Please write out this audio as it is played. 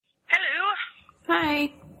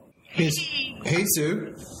Hi. Hey,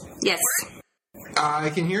 Sue. Yes. I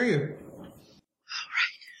can hear you. All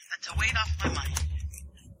right. That's a weight off my mind.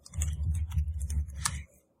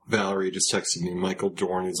 Valerie just texted me. Michael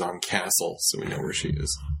Dorn is on Castle, so we know where she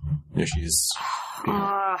is. Yeah, she's.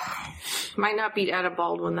 Might not beat Adam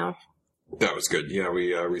Baldwin, though. That was good. Yeah,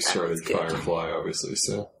 we restarted Firefly, obviously,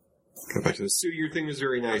 so. Go back to this. Sue, your thing was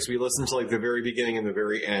very nice. We listened to, like, the very beginning and the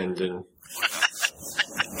very end, and...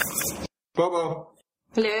 Bobo.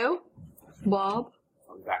 Hello? Bob?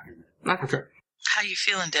 I'm back in. Okay. How you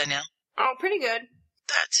feeling, Danielle? Oh, pretty good.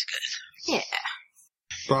 That's good. Yeah.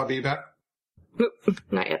 Bob, are you back?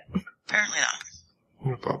 Not yet. Apparently not.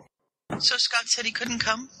 No problem. So Scott said he couldn't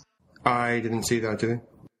come? I didn't see that, did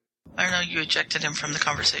I don't know, you ejected him from the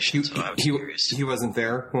conversation, so I was curious. He wasn't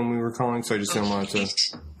there when we were calling, so I just didn't want to...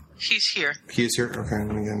 He's here. He is here? Okay,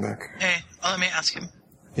 let me get him back. Hey, let me ask him.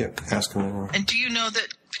 Yep, ask him. And do you know that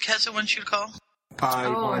Keza wants you to call? I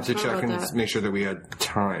wanted to check and that. make sure that we had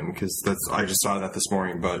time, because I just saw that this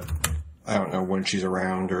morning, but I don't know when she's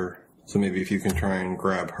around, or so maybe if you can try and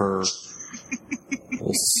grab her.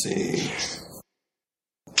 We'll see.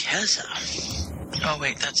 Keza. Oh,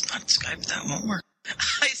 wait, that's not Skype. That won't work.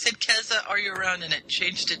 I said, Keza, are you around? And it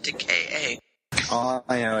changed it to K-A. All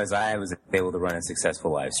I know is I was able to run a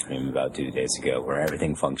successful live stream about 2 days ago where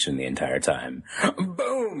everything functioned the entire time.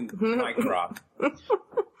 Boom! Mic drop.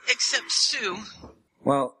 Except Sue.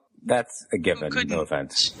 Well, that's a given. Couldn't No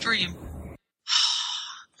offense. stream.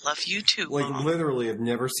 Love you too, Like, Mom. literally, I've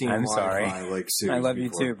never seen I'm Wi-Fi sorry. like Sue. I love you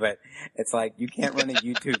too, but it's like you can't run a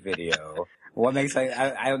YouTube video. What makes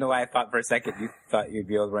I don't know why I thought for a second you thought you'd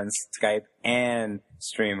be able to run Skype and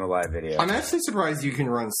stream a live video. I'm actually surprised you can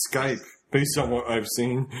run Skype based on what I've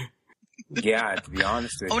seen. Yeah, to be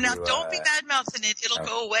honest with you. Oh, now don't be bad-mouthing it. It'll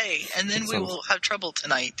go away, and then we will have trouble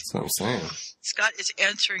tonight. That's what I'm saying. Scott is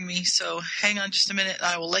answering me, so hang on just a minute, and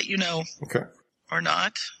I will let you know. Okay. Or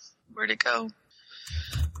not. Where'd it go?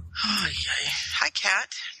 Oh, yay. Hi, Kat.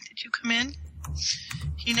 Did you come in?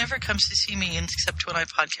 He never comes to see me except when I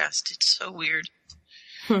podcast. It's so weird.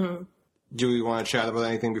 Do we want to chat about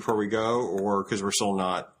anything before we go, or because we're still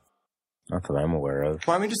not? Not that I'm aware of.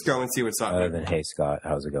 Why don't we just go and see what's up? Other than, hey, Scott,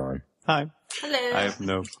 how's it going? Hi. Hello. I have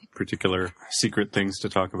no particular secret things to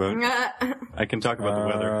talk about. I can talk about the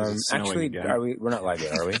weather 'cause it's snowing Actually, again. we're not live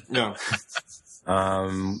yet, are we? No.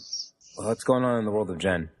 What's going on in the world of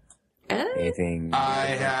Jen? Anything? I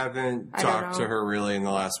haven't I don't talked to know. her really in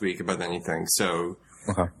the last week about anything, so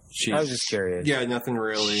Okay. she. I was just curious. Yeah, nothing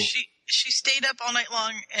really. She stayed up all night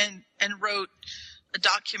long and wrote a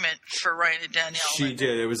document for Ryan and Danielle. She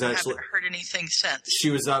did. It was I actually. haven't heard anything since. She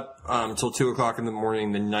was up till 2:00 in the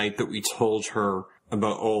morning the night that we told her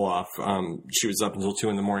about Olaf. She was up until 2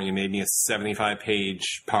 in the morning and made me a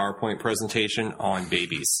 75-page PowerPoint presentation on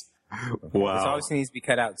babies. This Wow. obviously needs to be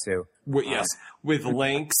cut out too. Yes, with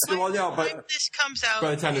links. Well, no, By the time but this comes out,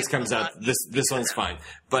 by the time this it comes will out, not- this one's fine.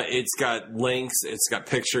 But it's got links, it's got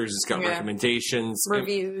pictures, it's got Yeah. recommendations.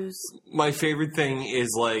 Reviews. My favorite thing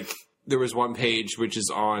is, like, there was one page which is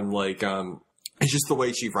on, like, it's just the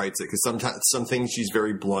way she writes it, because sometimes some things she's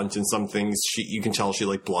very blunt, and some things you can tell she,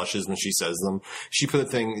 like, blushes when she says them. She put a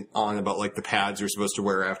thing on about, like, the pads you're supposed to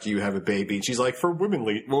wear after you have a baby, and she's like, for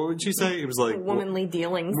womanly, what would she say? It was like, Womanly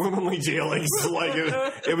dealings. womanly dealings. Like,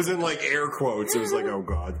 it was in, like, air quotes. It was like, oh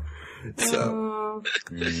god. So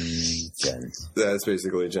Jen. that's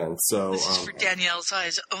basically Jen. So This is for Danielle's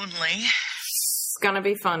eyes only. It's gonna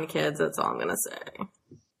be fun, kids. That's all I'm gonna say.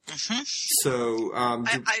 so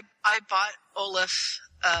I bought Olaf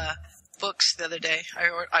books the other day.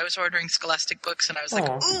 I was ordering Scholastic books, and I was like,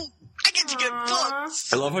 Aw. ooh, I get to get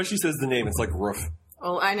books. I love how she says the name. It's like Roof.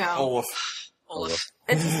 Oh, I know. Olaf. Olaf.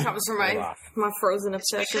 It just comes from my Frozen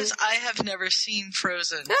obsession. Because I have never seen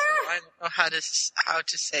Frozen, so I don't know how to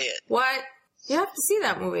say it. What? You have to see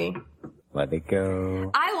that movie. Let it go.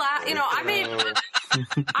 I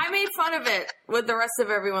made fun of it with the rest of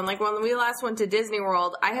everyone. Like when we last went to Disney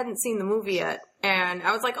World, I hadn't seen the movie yet. And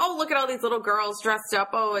I was like, oh, look at all these little girls dressed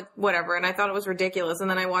up. Oh, whatever. And I thought it was ridiculous. And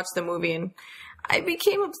then I watched the movie and I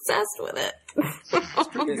became obsessed with it.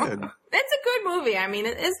 Good. It's a good movie. I mean,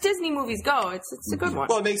 as Disney movies go, it's a good one.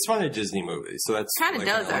 Well, it makes fun of Disney movies, so that's Kind of like,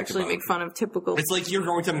 does what I like actually about make it. fun of typical. It's like you're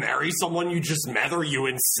going to marry someone you just met. Are you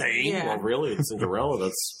insane? Yeah. Well, really, it's Cinderella.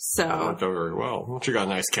 That's So- not done very well. She got a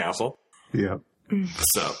nice castle. Yeah.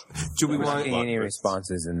 So, do we want Any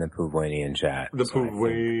responses in the Poovanian chat? the So I think-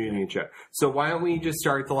 Poovanian chat? So why don't we just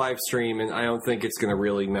start the live stream? And I don't think it's going to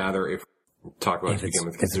really matter if talk about it If to it's, begin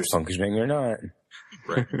with if because it's functioning or not.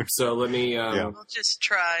 Right. So let me. We'll just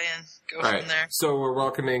try and go from there. So we're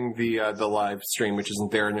welcoming the live stream, which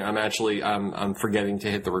isn't there, and I'm forgetting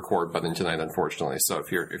to hit the record button tonight, unfortunately. So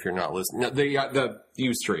if you're not listening, the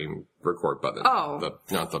Ustream record button. Oh,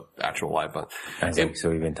 not the actual live button. So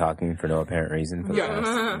we've been talking for no apparent reason for the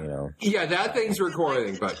past, Yeah, that thing's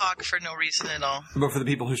recording, but talk for no reason at all. But for the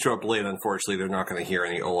people who show up late, unfortunately, they're not going to hear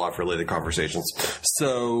any Olaf-related conversations.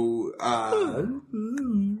 So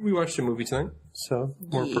we watched a movie tonight. So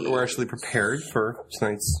we're actually prepared for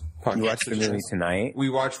tonight's podcast. You watched the movie tonight? We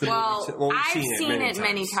watched the movie. Well, I've seen it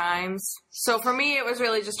many times. So for me, it was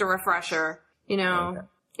really just a refresher. Yeah.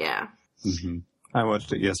 Mm-hmm. I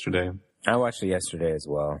watched it yesterday. I watched it yesterday as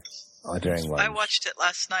well, during lunch. I watched it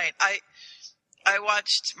last night. I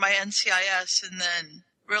watched my NCIS and then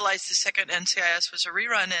realized the second NCIS was a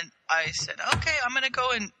rerun, and I said, okay, I'm going to go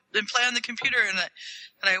and play on the computer, and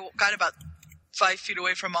I got about 5 feet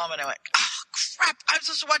away from Mom, and I went, oh, crap, I'm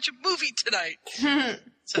supposed to watch a movie tonight.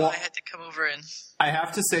 So I had to come over and... I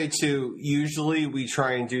have to say, too, usually we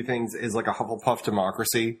try and do things as like a Hufflepuff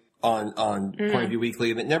democracy on Point of View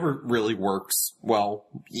Weekly, and it never really works well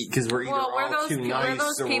because we're either all too nice, we're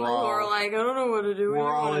those people who are like, I don't know what to do. We're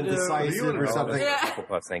all indecisive or something.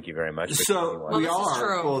 Hufflepuff, thank you very much. So we all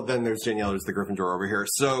are. Well, then there's Danielle, who's the Gryffindor over here.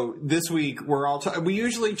 So this week we're all. We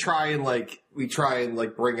usually try and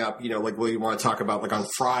bring up, like what you want to talk about, like on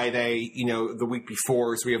Friday, the week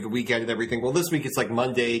before, so we have the weekend and everything. Well, this week it's like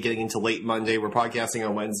Monday, getting into late Monday. We're podcasting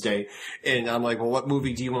on Wednesday, and I'm like, well, what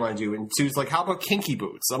movie do you want to do? And Sue's like, how about Kinky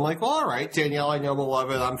Boots? I'm like, well, all right, Danielle, I know we'll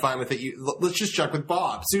love it. I'm fine with it. Let's just check with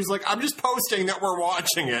Bob. Sue's like, I'm just posting that we're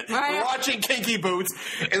watching it. We're watching Kinky Boots,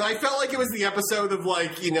 and I felt like it was the episode of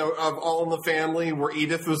of All in the Family where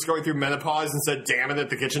Edith was going through menopause and said, "Damn it," at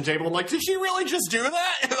the kitchen table. I'm like, did she really just do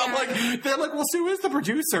that? And I'm like, well, Sue is the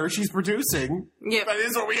producer. She's producing. Yeah. That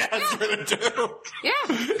is what we asked her to do. Yeah.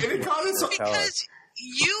 Because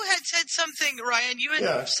you had said something, Ryan. You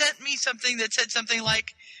had sent me something that said something like,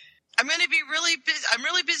 I'm going to be really busy. I'm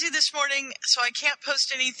really busy this morning, so I can't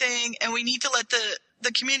post anything, and we need to let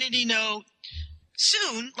the community know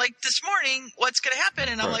soon, like this morning, what's going to happen.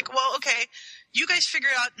 And I'm like, well, okay, you guys figure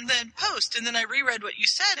it out and then post. And then I reread what you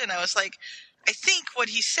said, and I was like, I think what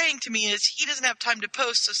he's saying to me is he doesn't have time to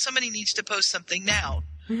post, so somebody needs to post something now.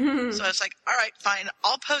 So I was like, all right, fine.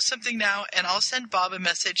 I'll post something now, and I'll send Bob a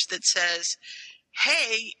message that says,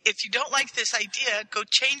 hey, if you don't like this idea, go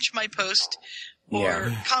change my post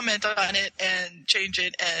or comment on it and change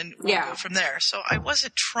it, and we'll go from there. So I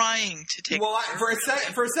wasn't trying to take over.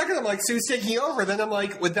 For a second, I'm like, Sue's taking over. Then I'm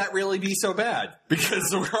like, would that really be so bad?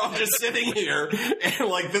 Because we're all just sitting here and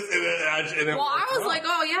like this. I was like,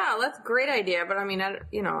 oh yeah, that's a great idea. But I mean,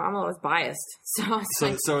 I'm always biased, so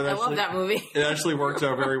I love that movie. It actually worked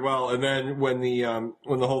out very well. And then when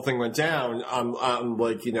the whole thing went down, I'm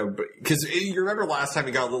like, because you remember last time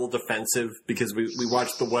we got a little defensive because we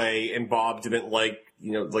watched The Way and Bob didn't like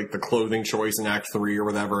the clothing choice in Act 3 or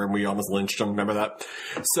whatever, and we almost lynched him. Remember that?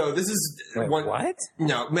 So this is what?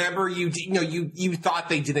 No, remember you thought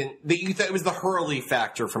they didn't. You thought it was the Hurley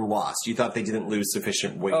factor from Lost. You thought they didn't lose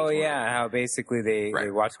sufficient weight. Oh yeah, how basically they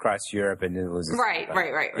watched across Europe and didn't lose. Right.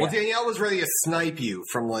 Well, Danielle was ready to snipe you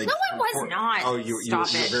from like. No, I was not. Oh, you were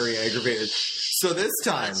very aggravated. So this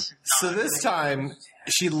time.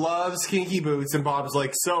 She loves Kinky Boots, and Bob's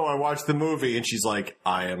like, so I watched the movie, and she's like,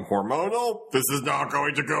 I am hormonal. This is not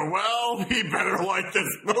going to go well. He better like this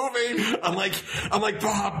movie. I'm like,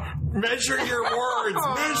 Bob, measure your words.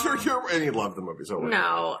 And he loved the movie so much.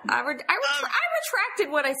 No, I retracted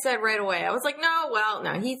what I said right away. I was like,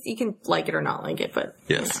 no, he can like it or not like it, but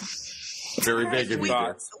yes. Very big in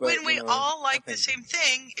thoughts. When we all like the same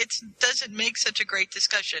thing, it doesn't make such a great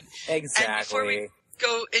discussion. Exactly. And before we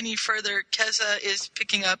go any further, Keza is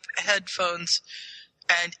picking up headphones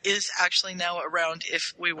and is actually now around if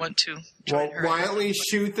we want to join her. Why don't we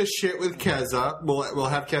shoot the shit with Keza? We'll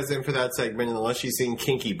have Keza in for that segment, and unless she's seen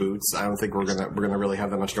Kinky Boots, I don't think we're gonna really have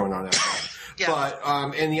that much going on after that. Yeah. But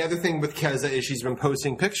and the other thing with Keza is she's been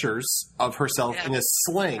posting pictures of herself in a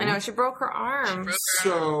sling. I know, she broke her arm.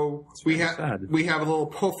 So we have a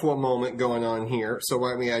little Puffwa moment going on here. So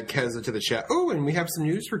why don't we add Keza to the chat? Oh, and we have some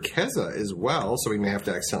news for Keza as well. So we may have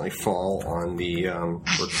to accidentally fall on the.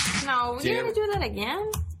 No, you're gonna do that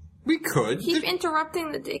again? We could keep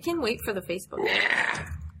interrupting. It can wait for the Facebook. Nah.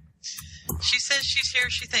 She says she's here.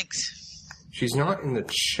 She thinks. She's not in the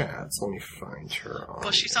chat, so let me find her.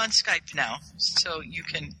 Well, she's on Skype now, so you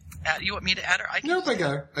can add. You want me to add her? Nope, I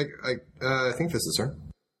got her. I think this is her.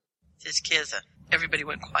 This is Keza. Everybody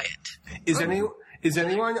went quiet. Is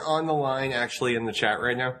anyone on the line actually in the chat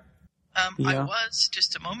right now? I was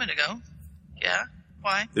just a moment ago. Yeah.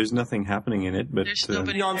 Why? There's nothing happening in it, but... There's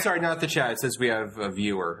nobody No, I'm there. sorry, not the chat. It says we have a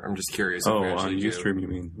viewer. I'm just curious. Oh, if we on actually Ustream, do. you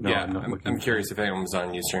mean? No, Yeah, I'm not looking. I'm curious if anyone was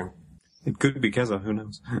on Ustream. It could be Keza, who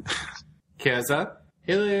knows? Keza?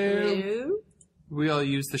 Hello. We all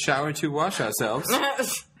use the shower to wash ourselves.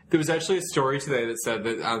 There was actually a story today that said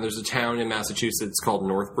that there's a town in Massachusetts called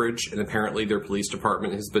Northbridge, and apparently their police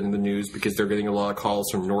department has been in the news because they're getting a lot of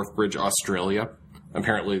calls from Northbridge, Australia.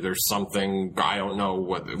 Apparently there's something, I don't know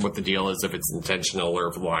what the deal is, if it's intentional or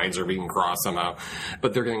if lines are being crossed somehow,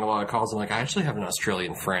 but they're getting a lot of calls. I'm like, I actually have an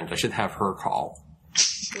Australian friend. I should have her call.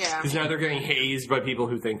 Yeah. Because now they're getting hazed by people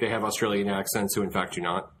who think they have Australian accents who in fact do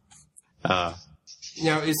not.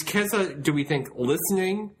 Now, is Keza, do we think,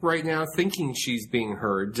 listening right now, thinking she's being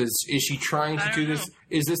heard? Is she trying to do this?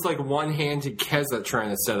 Is this like one-handed Keza trying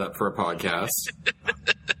to set up for a podcast?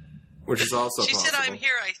 Which is also She possible. said, I'm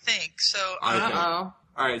here, I think. So, Uh-oh.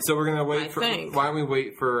 All right, so we're going to wait for... think. Why don't we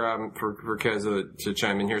wait for Keza to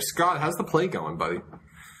chime in here? Scott, how's the play going, buddy?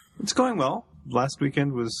 It's going well. Last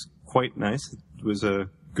weekend was quite nice. It was a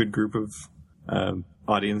good group of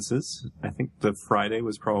audiences. I think the Friday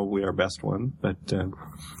was probably our best one, but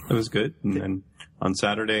it was good. And then on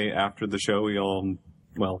Saturday after the show, we all,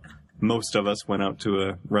 well, most of us went out to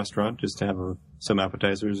a restaurant just to have some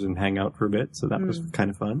appetizers and hang out for a bit. So that was kind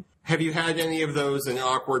of fun. Have you had any of those an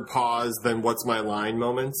awkward pause, then what's my line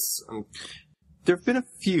moments? There have been a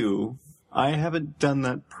few. I haven't done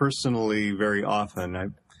that personally very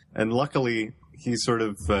often. And luckily, he sort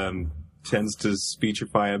of tends to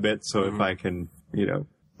speechify a bit, so if I can,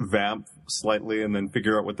 vamp slightly and then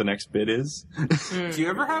figure out what the next bit is. Do you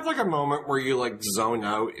ever have like a moment where you like zone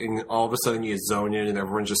out and all of a sudden you zone in and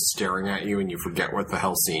everyone's just staring at you and you forget what the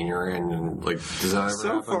hell scene you're in? And like, does that ever So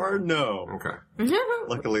happen? far, no. Okay.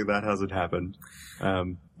 Luckily, that hasn't happened.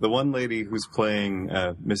 The one lady who's playing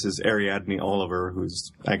Mrs. Ariadne Oliver,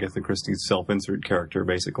 who's Agatha Christie's self-insert character,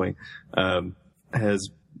 basically,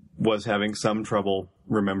 was having some trouble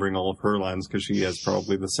remembering all of her lines because she has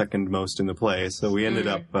probably the second most in the play. So we ended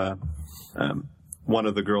up, one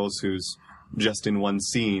of the girls who's just in one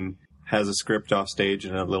scene has a script off stage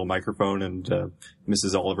and a little microphone, and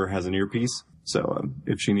Mrs. Oliver has an earpiece. So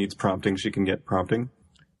if she needs prompting, she can get prompting.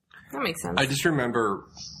 That makes sense. I just remember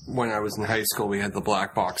when I was in high school, we had the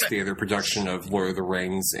Black Box Theater production of Lord of the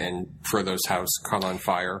Rings, and Frodo's house caught on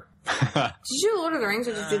fire. Did you do Lord of the Rings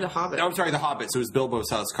or just do The Hobbit? No, I'm sorry, The Hobbit. So it was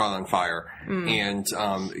Bilbo's house caught on fire. And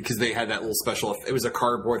because they had that little special... It was a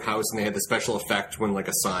cardboard house, and they had the special effect when like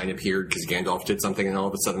a sign appeared because Gandalf did something, and all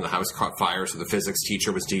of a sudden the house caught fire, so the physics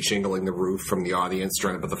teacher was de-shingling the roof from the audience,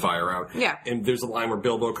 trying to put the fire out. Yeah. And there's a line where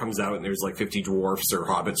Bilbo comes out, and there's like 50 dwarfs or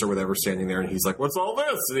hobbits or whatever standing there, and he's like, what's all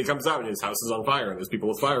this? And he comes out, and his house is on fire, and there's people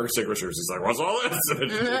with fire extinguishers. He's like, what's all this?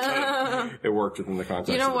 And it worked within the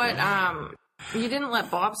context. You know of the what? film. You didn't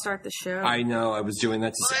let Bob start the show. I know. I was doing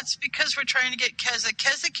that to Well, that's because we're trying to get Keza.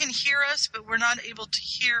 Keza can hear us, but we're not able to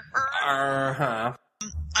hear her. Uh-huh.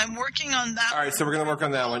 I'm working on that. All right, so we're going to work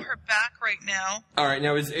on that one. Her back right now. All right,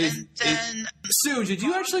 now And then Sue, did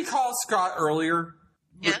you actually call Scott earlier?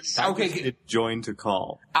 yes. Okay. It joined to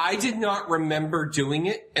call. I did not remember doing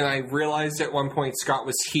it, and I realized at one point Scott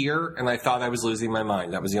was here, and I thought I was losing my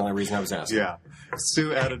mind. That was the only reason I was asking. Yeah.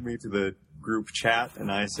 Sue added me to the group chat,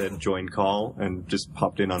 and I said join call, and just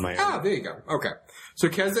popped in on my own. Ah, there you go. Okay. So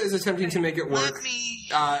Keza is attempting to make it work. Let me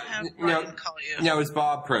have Brian call you. Now, is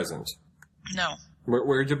Bob present? No,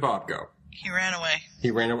 Where did Bob go? he ran away. He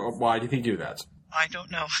ran away. Why did he do that? I don't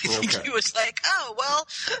know. I think Okay. he was like, oh, well,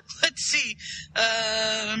 let's see.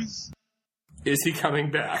 Is he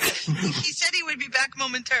coming back? He said he would be back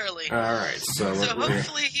momentarily. All right. So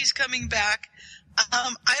Hopefully he's coming back.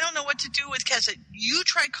 I don't know what to do with Keza. You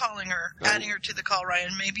try calling her, adding her to the call,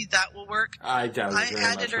 Ryan. Maybe that will work. I doubt it I very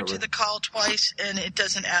added much, her to Robert. the call twice, and it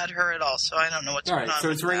doesn't add her at all, so I don't know what's All going right, on. so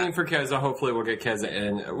it's with ringing that. for Keza. Hopefully we'll get Keza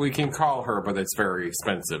in. We can call her, but it's very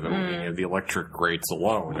expensive. I mean, the electric rates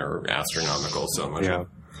alone are astronomical. So much. Yeah.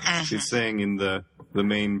 She's saying in the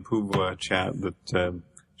main Puvwa chat that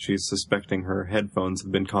she's suspecting her headphones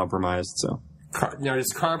have been compromised, so. Now,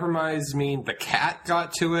 does compromise mean the cat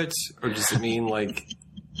got to it, or does it mean like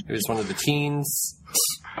it was one of the teens?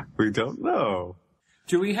 We don't know.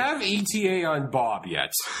 Do we have ETA on Bob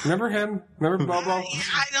yet? Remember him? Remember Bobo?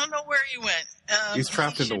 I don't know where he went. He's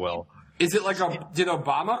trapped in the well. Is it like did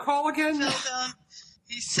Obama call again?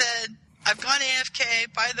 He said, I've gone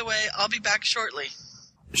AFK. By the way, I'll be back shortly.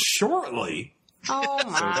 Shortly. Oh my.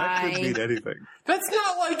 So that could mean anything. That's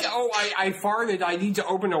not like, I farted, I need to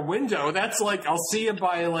open a window. That's like, I'll see you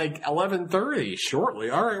by like 11:30 shortly.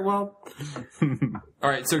 All right, well. All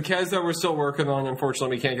right, so Keza we're still working on.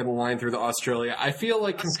 Unfortunately, we can't get a line through to Australia. I feel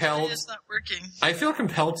like compelled. It's not working. I feel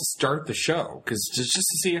compelled to start the show just to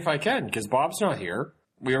see if I can, because Bob's not here.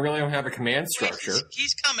 We really don't have a command structure.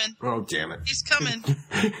 He's coming. Oh, damn it. He's coming.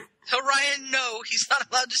 Tell Ryan no, he's not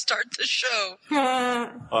allowed to start the show.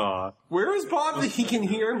 Where is Bob that he can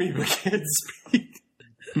hear me but can't speak?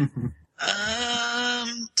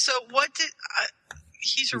 So what did...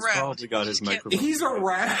 He's around. Probably got his microphone. He's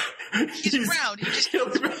around. He's around. He just...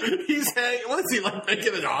 He's hanging... What is he, like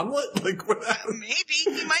making an omelet? Like, what? Maybe.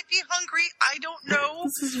 He might be hungry. I don't know.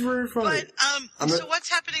 This is very funny. But, so what's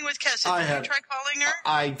happening with Kessa? Did you try calling her?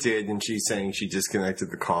 I did, and she's saying she disconnected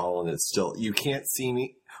the call, and it's still... You can't see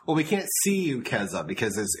me. Well, we can't see you, Keza,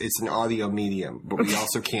 because it's an audio medium, but we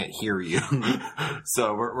also can't hear you.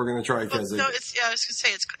 So we're going to try Keza. No, I was going to say,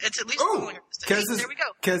 it's at least calling her. Keza's, there we go.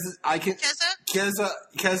 Keza, I can... Keza,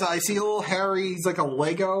 I see a little Harry. He's like a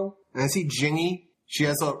Lego. And I see Ginny. She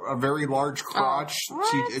has a very large crotch.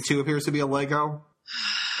 She too appears to be a Lego.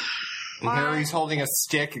 And Harry's holding a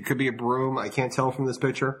stick. It could be a broom. I can't tell from this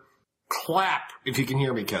picture. Clap if you can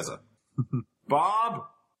hear me, Keza. Bob!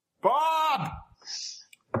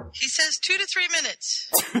 He says 2 to 3 minutes.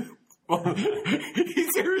 He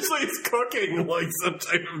seriously is cooking like some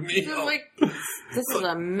type of meal. This is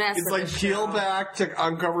a mess. It's like peel back to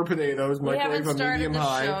uncover potatoes, microwave a medium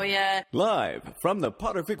high. Show yet. Live from the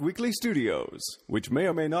Potterfic Weekly Studios, which may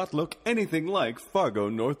or may not look anything like Fargo,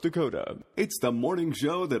 North Dakota. It's the morning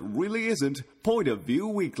show that really isn't Point of View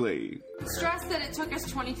Weekly. Stressed that it took us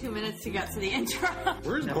 22 minutes to get to the intro.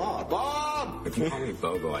 Where's Bob? Bob! If you call me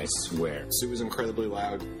Bobo, I swear. Sue was incredibly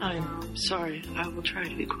loud. I'm sorry. I will try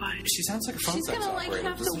to be quiet. She sounds like a phone She's sex gonna operator.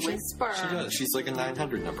 have to whisper. She does. She's like a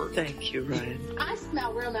 900 number. Thank you, Ryan. I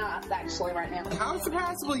smell real nice, actually, right now. How is it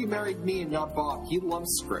possible you married me and not Bob? He loves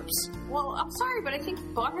scripts. Well, I'm sorry, but I think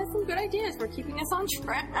Bob has some good ideas for keeping us on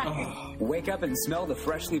track. Wake up and smell the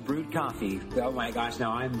freshly brewed coffee. Oh my gosh,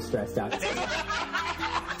 now I'm stressed out.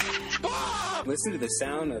 Listen to the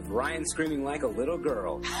sound of Ryan screaming like a little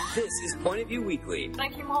girl. This is Point of View Weekly. I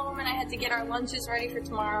came home and I had to get our lunches ready for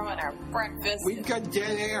tomorrow and our breakfast. We've got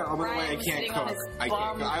dead air. Oh, by the way, I can't cook. I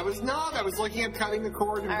can't cook. I was not. I was looking at cutting the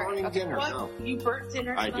cord and burning dinner. What? No. You burnt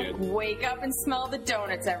dinner I tonight? did. Wake up and smell the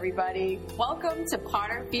donuts, everybody. Welcome to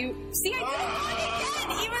Potter View. See, I did it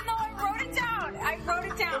again, even though I wrote it down. I wrote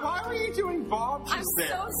it down. Why were you doing Bob just I'm there?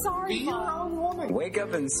 so sorry, Be Bob. your own woman. Wake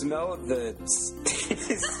up and smell the...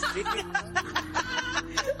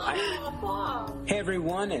 Hey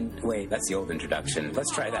everyone, and wait, that's the old introduction.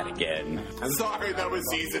 Let's try that again. I'm sorry, that was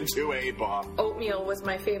season 2A, Bob. Oatmeal was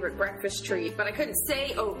my favorite breakfast treat, but I couldn't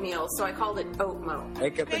say oatmeal, so I called it oatmo.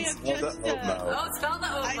 Wake up and smell the oatmo. Oh, smell the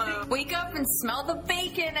oatmo. Wake up and smell the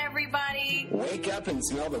bacon, everybody. Wake up and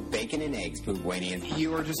smell the bacon and eggs, Poogwanian.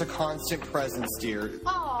 You are just a constant presence, dear.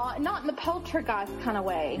 Aw, not in the poltergeist kind of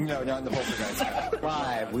way. No, not in the poltergeist.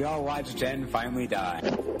 Live, we all watched Jen finally die.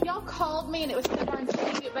 Y'all called me and it was so darn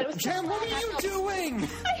sweet, but it was... Jen, what are you doing?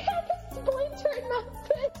 I had a splinter in my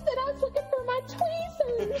foot and I was looking for my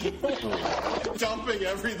tweezers. Dumping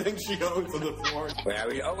everything she owns on the floor.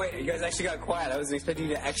 Wait, you guys actually got quiet. I wasn't expecting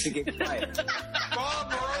you to actually get quiet.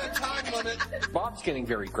 Bob, we're on a time limit. Bob's getting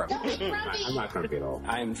very grumpy. Don't be grumpy. I'm not grumpy at all.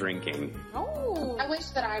 I'm drinking. Oh, I wish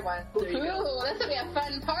that I was. Ooh, this would be a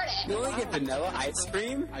fun party. You only get vanilla ice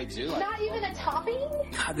cream? I do. Not even a topping?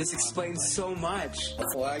 God, this explains so much.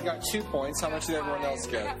 Well, I got 2 points. How much did everyone else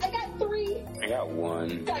get? I got 3. I got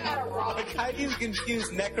 1. I got a rock. How do you confuse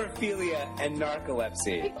necrophilia and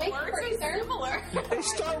narcolepsy? Pretty similar. They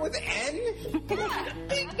start with N?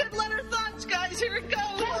 Big good letter thoughts, guys. Here it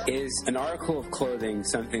goes. Is an article of clothing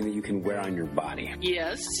something that you can wear on your body?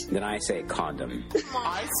 Yes. Then I say condom.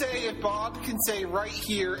 I say if Bob can say right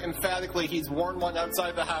here emphatically he's worn one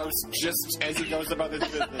outside the house just as he goes about his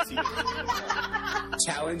business.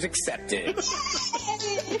 Challenge accepted.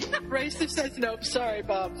 Racer says nope. Sorry,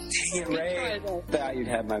 Bob. Dang it, Ray. Thought you'd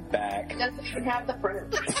have my back. Doesn't even have the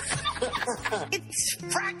fruit. It's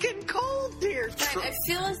fracking cold here. I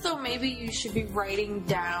feel as though maybe you should be writing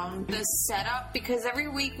down the setup because every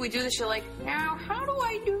week we do this. You're like, now how do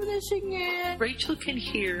I do this again? Rachel can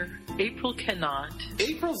hear. April cannot.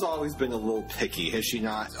 April's always been a little picky, has she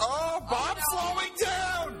not? Oh, Bob's slowing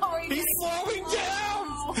down! Oh, He's slowing down!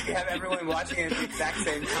 We have everyone watching it at the exact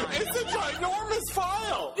same time. It's a ginormous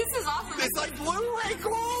file! This is awesome. It's like Blu-ray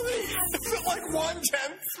quality! It's at like 1/10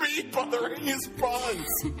 speed bothering his buns.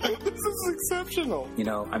 This is exceptional. You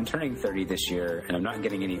know, I'm turning 30 this year, and I'm not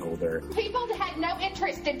getting any older. People that had no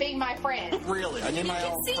interest interested being my friend. Really? I need my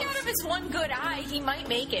own. See out of his one good eye, he might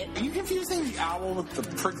make it. Are you confusing the owl with the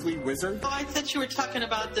prickly wizard? Oh, I thought you were talking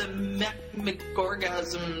about the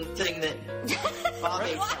McGorgasm thing that Bob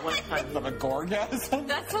ate at one time. The McGorgasm?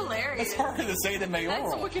 That's hilarious. It's harder to say than mayoral.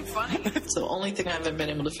 That's wicked funny. It's the only thing I haven't been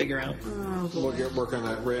able to figure out. We'll get work on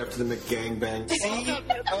that right after the McGangbang.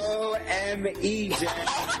 C-O-M-E, Jack.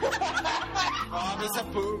 Bob is a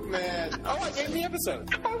poop man. Oh, I named the episode.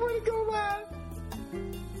 I want to go back.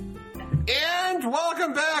 And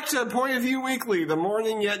welcome back to Point of View Weekly, the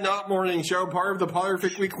morning yet not morning show, part of the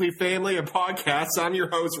Potterfic Weekly family of podcasts. I'm your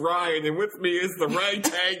host, Ryan, and with me is the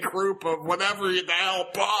ragtag group of whatever the hell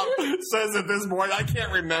Bob says at this point. I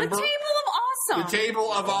can't remember. The Table of Awesome. The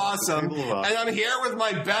Table of Awesome. And I'm here with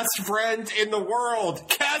my best friend in the world,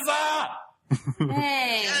 Keza!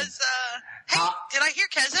 Hey. Hey, did I hear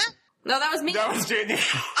Keza? No, that was me. That was Jenny.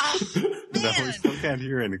 Oh, No, we man. still can't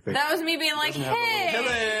hear anything. That was me being like, hey.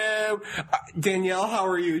 Hello. Danielle, how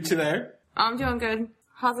are you today? I'm doing good.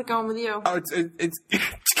 How's it going with you? Oh, it's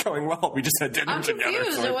going well. We just had dinner I'm together.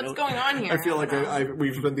 confused at what's going on here. I feel like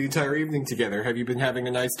we've spent the entire evening together. Have you been having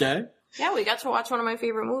a nice day? Yeah, we got to watch one of my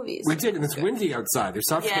favorite movies. We did, and it's windy outside. There's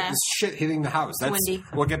stuff, Yeah. this shit hitting the house. That's windy.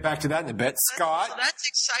 We'll get back to that in a bit. Scott. So that's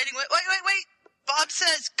exciting. Wait. Bob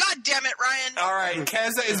says, God damn it, Ryan. All right,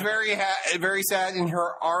 Keza is very sad, and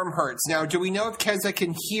her arm hurts. Now, do we know if Keza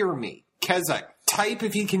can hear me? Keza, type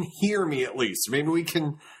if you can hear me at least. Maybe we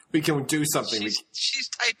can do something. She's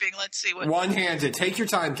typing. Let's see what. One-handed. Take your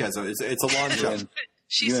time, Keza. It's a long show.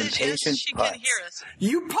 She You says yes, impatient she putz. can hear us.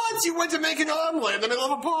 You punts! You went to make an omelet in the middle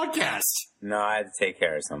of a podcast. No, I had to take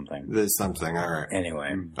care of something. There's something. All right.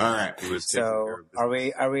 Anyway, All right. so are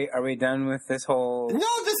we done with this whole?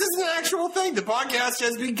 No, this is an actual thing. The podcast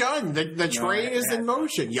has begun. The train it is in hasn't.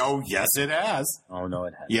 motion. Yo, yes, it has. Oh no,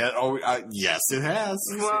 it hasn't. Yeah. Oh, yes, it has.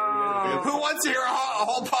 Whoa. Who wants to hear a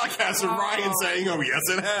whole podcast of Ryan saying, "Oh, yes,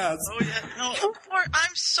 it has"? Oh, yeah. No.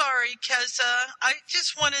 I'm sorry, Keza. I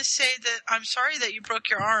just want to say that I'm sorry that you broke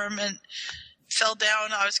your arm and fell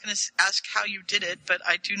down. I was going to ask how you did it, but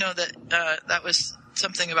I do know that that was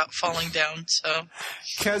something about falling down. So,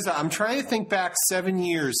 Keza, I'm trying to think back 7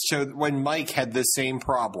 years to when Mike had the same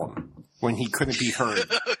problem when he couldn't be heard.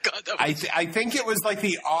 oh God, that was I think it was like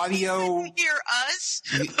the audio. he can hear us,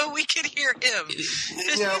 but we can hear him.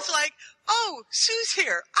 Because No. he's like, "Oh, Sue's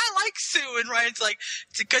here. I like Sue," and Ryan's like,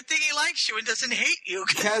 "It's a good thing he likes you and doesn't hate you."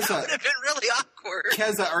 'Cause Keza. that would have been really awkward.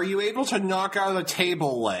 Keza, are you able to knock out a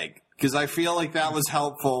table leg? Because I feel like that was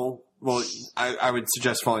helpful. Well, I would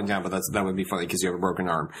suggest falling down, but that would be funny because you have a broken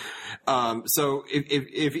arm. So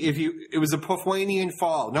if you, it was a Puffwanian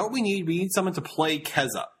fall. No, we need someone to play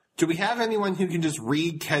Keza. Do we have anyone who can just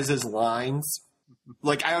read Keza's lines?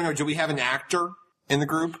 Like, I don't know, do we have an actor in the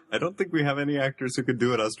group? I don't think we have any actors who could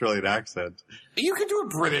do an Australian accent. You can do a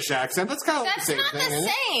British accent. That's kind of like That's the same not thing, the isn't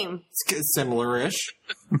it? same. It's similar-ish.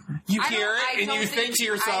 You hear it and you think to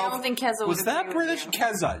yourself, I don't think Keza was would that agree with British? you.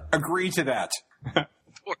 Keza, agree to that.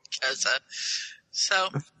 Poor Keza. So,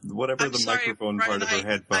 Whatever I'm the sorry, microphone Ryan, part of her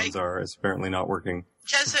headphones are is apparently not working.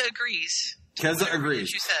 Keza agrees. Keza Whatever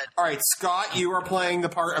agrees. You said. All right, Scott, you are playing the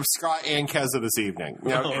part of Scott and Keza this evening.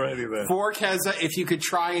 Now, Alrighty then. For Keza, if you could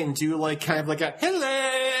try and do like kind of like a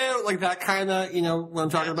hello, like that kind of, you know what I'm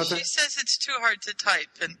talking about She there? says it's too hard to type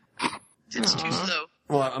and it's too slow.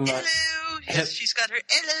 Well, I'm not. Hello. Yes, she's got her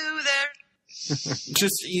hello there.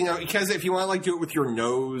 Just, you know, Keza, if you want to like do it with your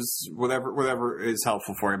nose, whatever is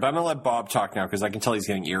helpful for you. But I'm going to let Bob talk now because I can tell he's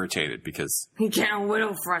getting irritated because He getting a little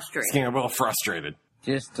he's frustrated. getting a little frustrated.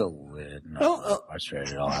 Just a little. Not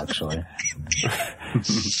frustrated at all, actually.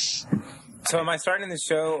 So am I starting the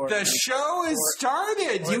show? Or The show is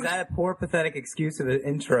started. Or is that a poor, pathetic excuse of the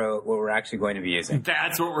intro what we're actually going to be using?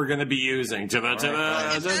 That's what we're going to be using. If that's what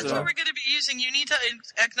we're going to be using, you need to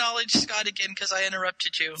acknowledge Scott again because I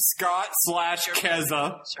interrupted you.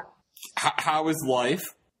 Scott/Keza. How is life?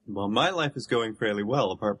 Well, my life is going fairly well,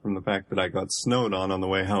 apart from the fact that I got snowed on the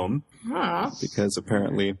way home. Huh. Because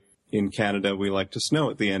apparently in Canada we like to snow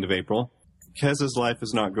at the end of April. Keza's life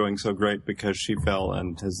is not going so great because she fell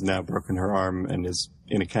and has now broken her arm and is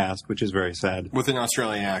in a cast, which is very sad. With an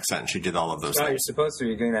Australian accent, she did all of those Oh, you're things. supposed to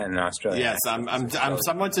be doing that in Australia. Yes, I'm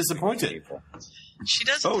somewhat disappointed. She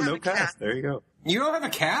doesn't Oh, have no a cat. cast. There you go. You don't have a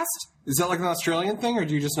cast? Is that like an Australian thing, or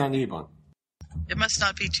do you just not need one? It must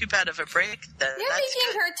not be too bad of a break. You're That's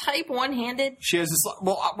making good. her type one-handed. She has this.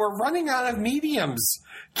 Well, we're running out of mediums.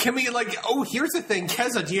 Can we like? Oh, here's the thing,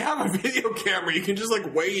 Keza. Do you have a video camera? You can just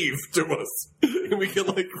like wave to us, and we can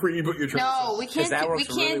like read what you're trying to No, we can't. that Do, we works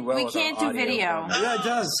really can't. well we with can't our do audio video. format. Yeah, it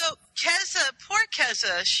does. So Keza, poor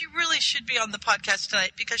Keza, she really should be on the podcast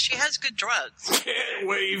tonight because she has good drugs. Can't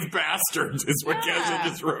wave bastards is what Keza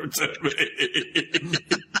just wrote to me.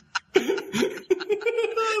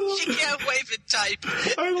 She can't wave and type.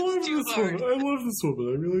 I love this woman. I love this woman.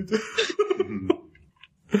 I really do.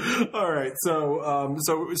 All right,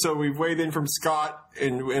 so we've weighed in from Scott,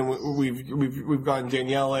 and we've gotten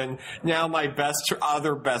Danielle in. Now my best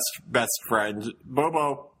friend,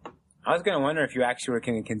 Bobo. I was going to wonder if you actually were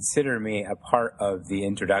going to consider me a part of the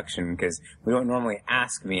introduction, because we don't normally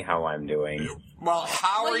ask me how I'm doing. Well,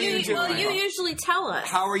 how are you doing? Well, you usually tell us.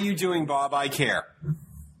 How are you doing, Bob? I care.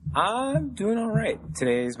 I'm doing all right.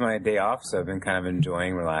 Today's my day off, so I've been kind of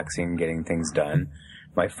enjoying, relaxing, getting things done.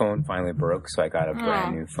 My phone finally broke, so I got a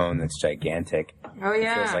brand new phone that's gigantic. Oh,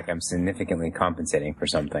 yeah. It feels like I'm significantly compensating for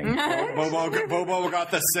something. Bobo got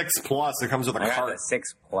the 6 Plus. It comes with a cart. I got the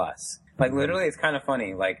 6 Plus. Like, literally, it's kind of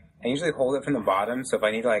funny. Like, I usually hold it from the bottom, so if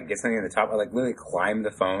I need to, like, get something at the top, I, like, literally climb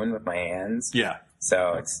the phone with my hands. Yeah.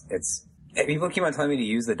 So it's people keep on telling me to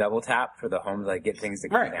use the double tap for the home to, like, get things to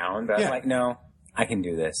come down, but I'm like, no, I can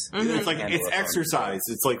do this. It's like, it's exercise.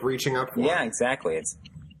 It's like reaching up. Yeah, exactly. It's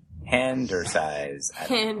Handersize.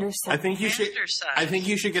 I think you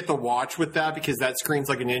should get the watch with that, because that screen's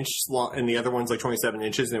like an inch long and the other one's like 27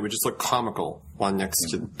 inches, and it would just look comical one next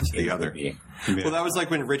to the other. Yeah. Well, that was like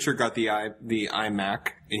when Richard got the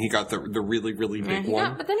iMac, and he got the really, really big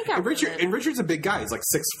one. But then he got and Richard's a big guy. He's like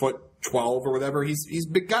 6'12" or whatever. He's a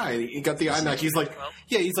big guy. He got the iMac. He's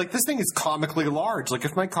like, this thing is comically large. Like,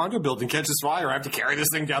 if my condo building catches fire, I have to carry this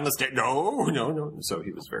thing down the stairs. No. So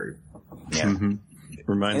he was very... Yeah. Mm-hmm.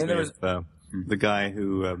 Reminds me of the guy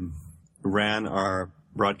who ran our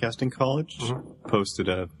broadcasting college. Posted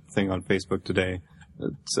a thing on Facebook today.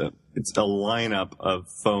 It's a lineup of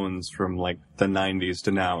phones from like the 90s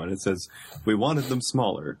to now, and it says, we wanted them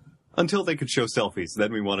smaller until they could show selfies.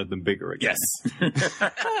 Then we wanted them bigger again. Yes.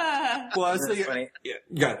 Well, I was thinking, funny.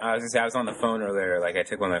 Yeah. I was gonna say, I was on the phone earlier. Like, I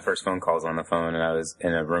took one of my first phone calls on the phone, and I was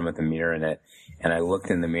in a room with a mirror in it, and I looked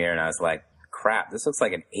in the mirror, and I was like, crap, this looks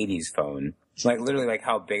like an 80s phone. Like, literally, like,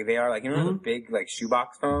 how big they are. Like, you remember the big, like,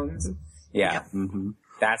 shoebox phones? Yeah. Mm-hmm.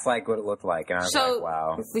 That's, like, what it looked like. And I was like,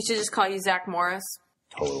 wow. We should just call you Zach Morris.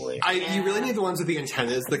 Totally. You really need the ones with the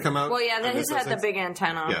antennas that come out. Well, yeah, his had the big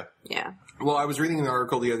antenna. Yeah. Well, I was reading an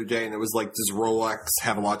article the other day, and it was like, does Rolex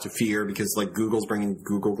have a lot to fear? Because, like, Google's bringing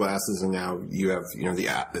Google glasses, and now you have, the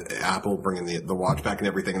Apple bringing the watch back and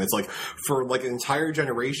everything. And it's like, for, like, an entire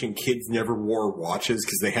generation, kids never wore watches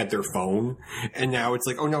because they had their phone. And now it's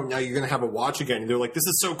like, oh, no, now you're going to have a watch again. And they're like, this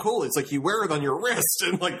is so cool. It's like, you wear it on your wrist.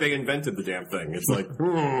 And, like, they invented the damn thing. It's like,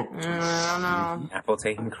 I don't know. Apple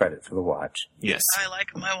taking credit for the watch. Yes. I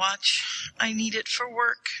like my watch. I need it for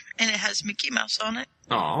work, and it has Mickey Mouse on it.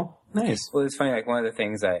 Aw. Nice. Well, it's funny, like, one of the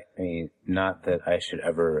things I mean, not that I should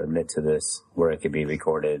ever admit to this where it could be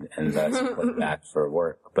recorded and thus put back for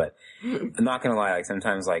work, but I'm not gonna lie, like,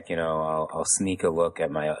 sometimes, like, I'll sneak a look at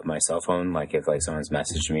my cell phone, like, if, like, someone's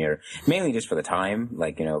messaged me, or mainly just for the time,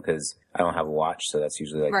 like, because I don't have a watch, so that's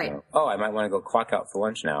usually, like, right. I might want to go clock out for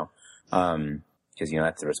lunch now, because,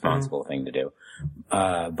 that's the responsible thing to do.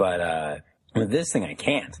 But with this thing, I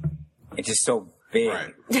can't. It's just so big.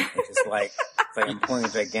 Right. It's just like, I'm pulling a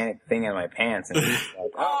gigantic thing out of my pants, and it's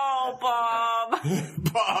like, oh, Bob.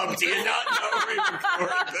 Bob, do you not know we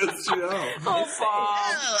record this show? Oh,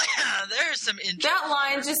 Bob. Oh, there's some intro. That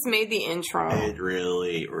line just made the intro. It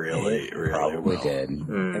really probably did.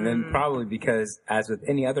 And then probably because, as with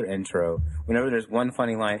any other intro, whenever there's one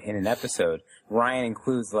funny line in an episode, Ryan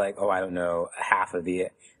includes, like, I don't know, half of the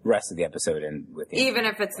rest of the episode in with the even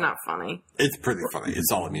if it's not funny. It's pretty funny.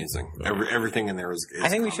 It's all amusing. Everything in there is I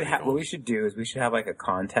think we should have, what we should do is we should have, like, a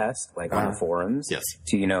contest, like, on the forums. Yes.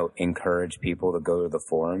 To, encourage people to go to the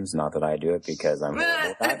forums. Not that I do it because I'm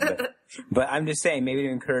horrible at that, but I'm just saying, maybe to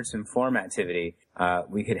encourage some forum activity,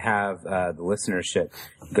 we could have the listenership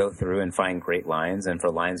go through and find great lines, and for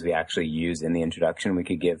lines we actually use in the introduction, we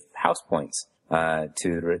could give house points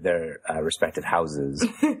to their respective houses.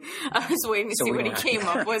 I was waiting to see what he came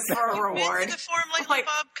up with for a reward. The forum like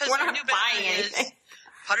Bob, because our new banner is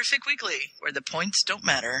Potterfic Weekly, where the points don't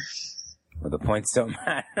matter. Where the points don't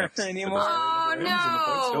matter anymore. Oh no!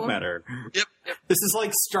 The points don't matter. Yep. This is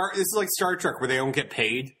like Star Trek, where they don't get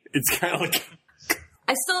paid. It's kind of like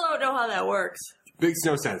I still don't know how that works. Makes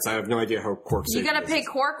no sense. I have no idea how Quark. You gotta pay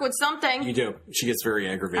Quark with something. You do. She gets very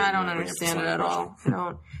aggravated. I don't understand it at all.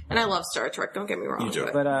 No. And I love Star Trek. Don't get me wrong. You do.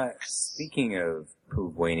 But speaking of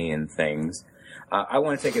Poobwanian things, I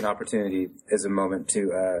want to take an opportunity as a moment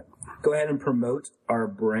to go ahead and promote our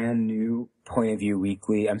brand new Point of View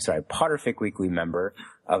Weekly. I'm sorry, Potterfic Weekly member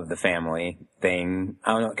of the family thing.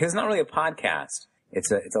 I don't know, because it's not really a podcast.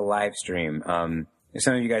 It's a live stream.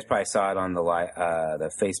 Some of you guys probably saw it on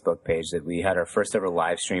the Facebook page that we had our first ever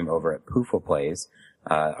live stream over at Poofle Plays,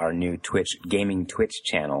 our new gaming Twitch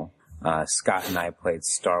channel. Scott and I played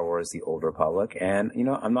Star Wars: The Old Republic, and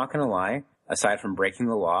I'm not gonna lie. Aside from breaking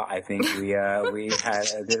the law, I think we did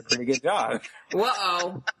a pretty good job.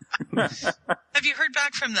 Whoa! Have you heard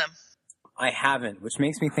back from them? I haven't, which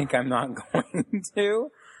makes me think I'm not going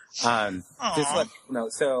to. Just let you know.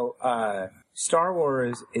 So, Star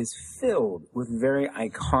Wars is filled with very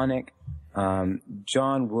iconic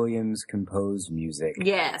John Williams composed music.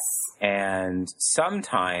 Yes. And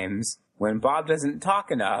sometimes when Bob doesn't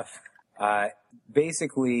talk enough,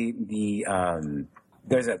 basically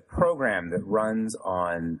there's a program that runs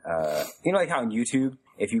on like how on YouTube,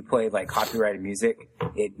 if you play like copyrighted music,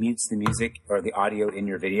 it mutes the music or the audio in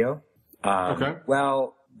your video. Okay.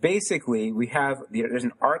 Well, basically there's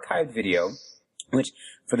an archived video which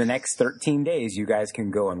for the next 13 days you guys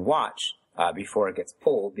can go and watch before it gets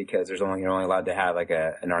pulled, because you're only allowed to have like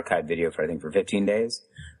an archived video for 15 days.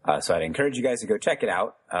 So I'd encourage you guys to go check it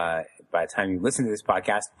out. By the time you listen to this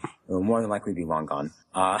podcast, it will more than likely be long gone.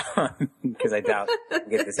 Because I doubt we'll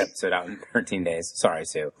get this episode out in 13 days. Sorry,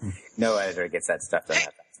 Sue. No editor gets that stuff done.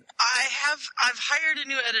 I've hired a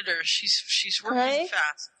new editor. She's working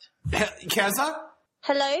fast. Keza?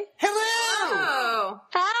 Hello? Hello! Oh.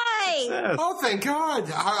 Hi! Oh, thank God.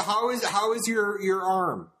 How is your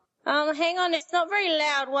arm? Hang on, it's not very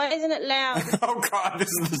loud. Why isn't it loud? Oh, God, this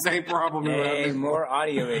is the same problem. Hey, more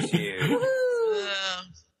audio issues.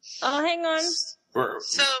 Oh, hang on.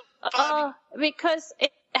 So, Bob, because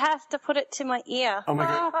it has to put it to my ear. Oh, my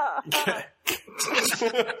God. Is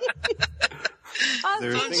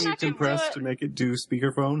there a thing you can press to make it do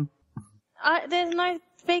speakerphone? There's no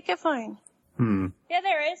speakerphone. Yeah,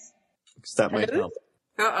 there is. Because that might help.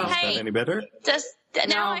 Uh-oh. Is Hey. that any better?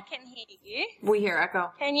 Now I can hear you. We hear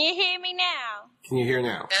echo. Can you hear me now? Can you hear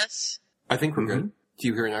now? yes. I think we're good. Do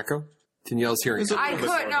you hear an echo? Danielle's hearing Is it- I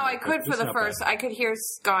could. No, I could for It's the not first. bad. I could hear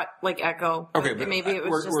Scott echo. Okay, but maybe it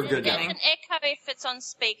was we're just the good now. There's beginning. an echo if it's on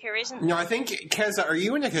speaker, isn't No, I think, Keza, are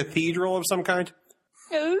you in a cathedral of some kind?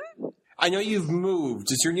 there? I know you've moved.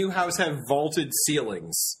 Does your new house have vaulted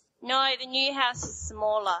ceilings? No, the new house is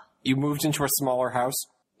smaller. You moved into a smaller house?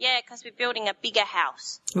 Yeah, because we're building a bigger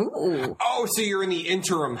house. Ooh. Oh, so you're in the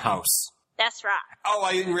interim house. That's right. Oh,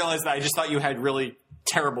 I didn't realize that. I just thought you had really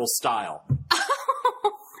terrible style.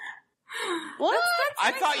 What?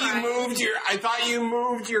 I thought you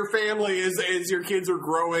moved your family as your kids are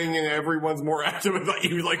growing and everyone's more active. I thought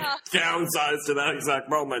you downsized to that exact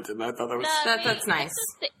moment, and I thought that was That's nice.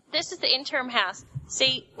 This is the interim house.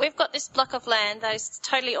 See, we've got this block of land that is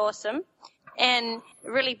totally awesome and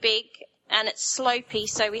really big, and it's slopey,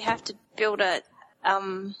 so we have to build a.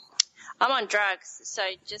 I'm on drugs, so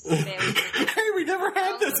just bear with me. Hey, we never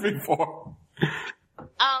had this before.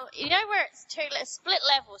 You know where it's split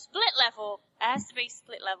level. It has to be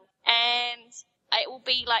split level, and it will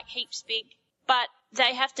be like heaps big. But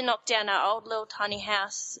they have to knock down our old little tiny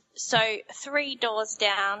house. So 3 doors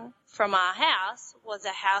down from our house was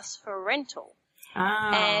a house for rental,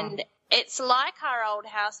 and it's like our old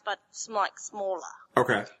house, but it's like smaller.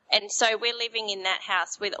 Okay. And so we're living in that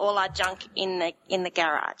house with all our junk in the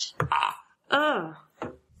garage. Oh.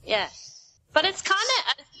 Yeah. But it's kind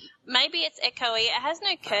of, maybe it's echoey. It has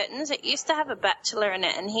no curtains. It used to have a bachelor in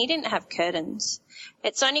it, and he didn't have curtains.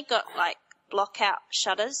 It's only got, like, block-out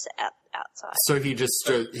shutters outside. So he just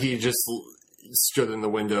stood in the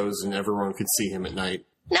windows and everyone could see him at night.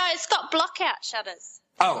 No, it's got block-out shutters.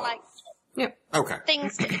 Oh. Like, Yep. Okay.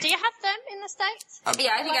 things. Do you have them in the States?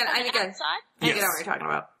 Yeah, I think I outside. I get what you're talking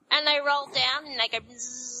about. And they roll down, and they go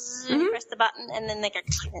bzzz, and press the button, and then they go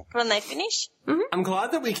when they finish. I'm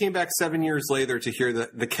glad that we came back 7 years later to hear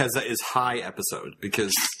the Keza is High episode,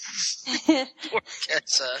 because Poor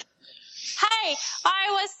Keza. Hey,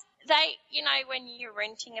 when you're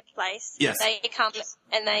renting a place, Yes. they come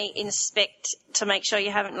and they inspect to make sure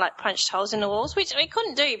you haven't, like, punched holes in the walls, which we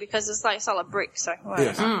couldn't do because it's, like, solid brick, so.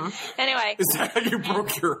 Yes. Anyway. Is that how you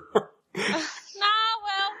broke your...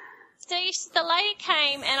 The lady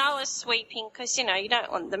came and I was sweeping because, you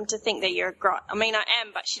don't want them to think that you're a grot. I mean, I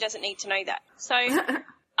am, but she doesn't need to know that. So I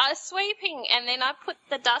was sweeping and then I put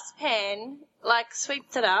the dustpan, like,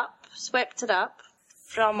 swept it up.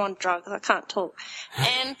 I'm on drugs, I can't talk.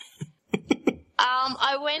 And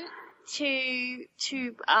I went to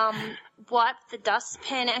wipe the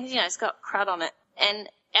dustpan out because, it's got crud on it. And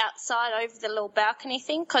outside over the little balcony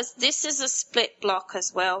thing, because this is a split block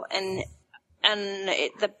as well, and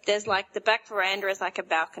there's like the back veranda is like a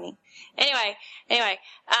balcony. Anyway,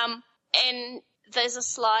 and there's a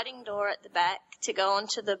sliding door at the back to go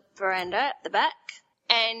onto the veranda at the back.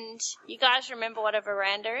 And you guys remember what a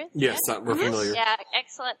veranda is? Yes, we're familiar. Yeah,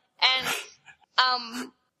 excellent.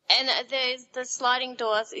 And there's the sliding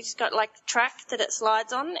doors. It's got like a track that it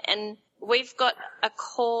slides on, and we've got a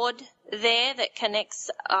cord there that connects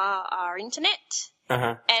our internet.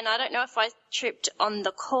 Uh-huh. And I don't know if I tripped on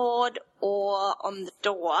the cord or on the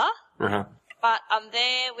door. Uh-huh. But I'm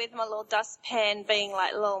there with my little dustpan being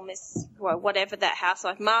like little Miss, whatever that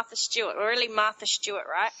housewife, Martha Stewart, really Martha Stewart,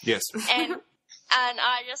 right? Yes. And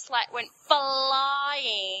I just like went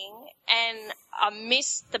flying and I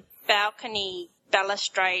missed the balcony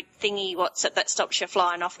balustrade thingy, that stops you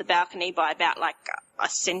flying off the balcony by about like a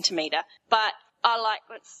centimetre. But I like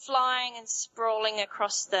went flying and sprawling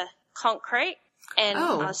across the concrete. And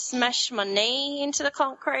I smashed my knee into the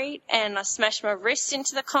concrete, and I smashed my wrist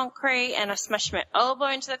into the concrete, and I smashed my elbow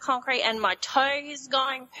into the concrete, and my toe is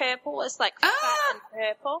going purple. It's like fat and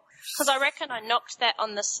purple. Because I reckon I knocked that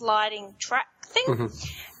on the sliding track thing. Mm-hmm.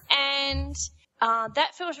 And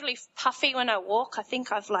that feels really puffy when I walk. I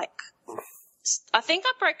think I've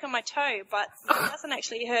broken my toe, but it doesn't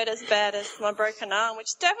actually hurt as bad as my broken arm, which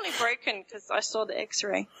is definitely broken because I saw the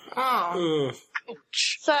x-ray. Oh.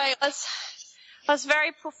 So I was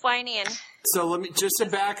very Pufuanian. So let me just to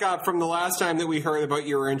back up from the last time that we heard about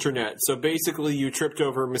your internet. So basically, you tripped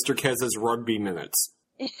over Mr. Kez's rugby minutes.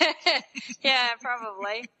 Yeah,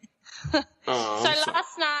 probably. So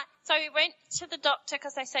last night, we went to the doctor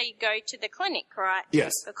because they say you go to the clinic, right?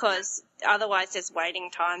 Yes. Because otherwise there's waiting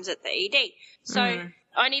times at the ED. So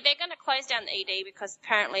only they're going to close down the ED because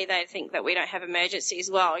apparently they think that we don't have emergencies.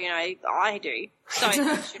 Well, I do. So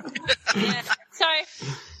yeah. So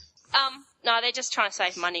no, they're just trying to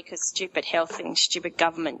save money because stupid health and stupid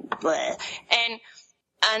government, blah.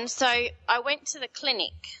 And so I went to the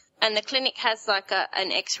clinic, and the clinic has like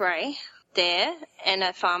an X-ray there and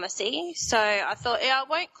a pharmacy. So I thought, I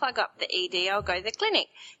won't clog up the ED, I'll go to the clinic.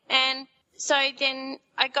 And so then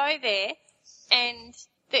I go there, and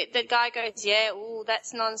the guy goes,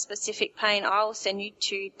 that's non-specific pain. I'll send you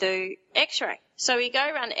to the X-ray. So we go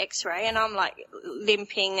around the X-ray, and I'm like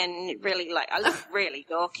limping and really I look really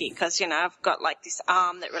dorky because, I've got like this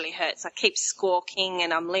arm that really hurts. I keep squawking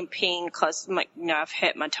and I'm limping because, I've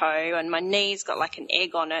hurt my toe, and my knee's got like an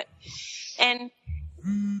egg on it. And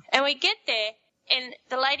we get there, and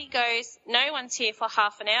the lady goes, no one's here for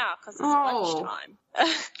half an hour because it's lunchtime. And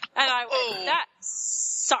I went, that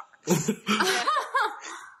sucks.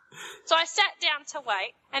 So I sat down to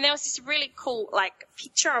wait, and there was this really cool,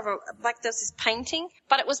 picture of there was this painting,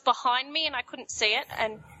 but it was behind me and I couldn't see it.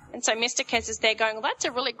 And so Mr. Kez is there going, well, that's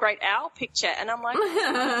a really great owl picture. And I'm like,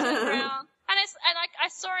 around. I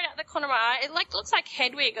saw it out the corner of my eye. It looks like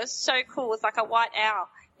Hedwig. It was so cool. It was like a white owl.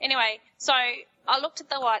 Anyway, so I looked at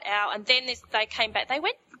the white owl, and then they came back. They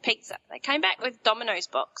went for pizza. They came back with Domino's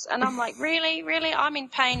box. And I'm like, really? I'm in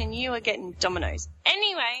pain and you are getting Domino's.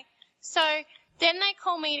 Anyway, so then they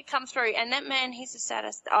call me to come through, and that man, he's a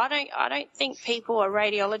sadist. I don't think people are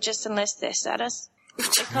radiologists unless they're sadists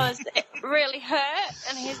because it really hurt.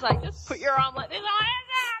 And he's like, just put your arm like this.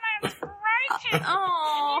 It's broken.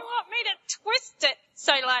 Oh, you want me to twist it?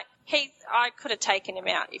 So I could have taken him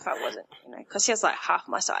out if I wasn't, because he was like half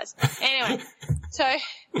my size. Anyway,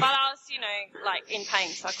 but I was, in pain,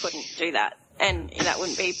 so I couldn't do that, and that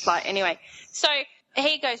wouldn't be polite anyway. So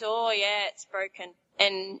he goes, oh yeah, it's broken.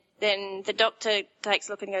 And then the doctor takes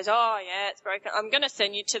a look and goes, oh, yeah, it's broken. I'm going to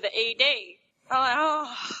send you to the ED. I'm like,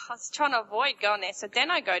 I was trying to avoid going there. So then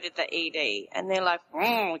I go to the ED, and they're like,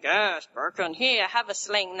 oh, gosh, broken. Here, have a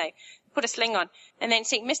sling. They put a sling on. And then,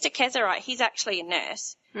 see, Mr. Kezza, he's actually a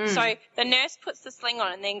nurse. So the nurse puts the sling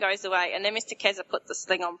on and then goes away, and then Mr. Kezza puts the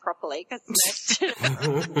sling on properly because the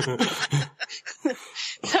nurse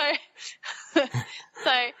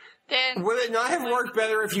So then, would it not have worked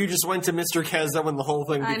better if you just went to Mr. Kezza when the whole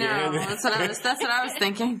thing began? I know. That's what I was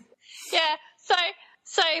thinking. Yeah.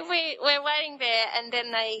 So we're waiting there, and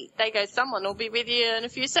then they go, someone will be with you in a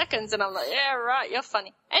few seconds, and I'm like, yeah, right, you're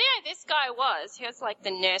funny. Anyway, this guy he was like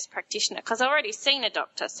the nurse practitioner, because I've already seen a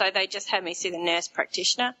doctor, so they just had me see the nurse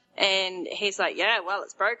practitioner, and he's like, yeah, well,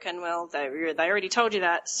 it's broken. Well, they already told you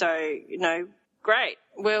that, so, great.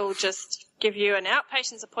 We'll just give you an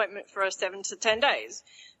outpatient's appointment for 7 to 10 days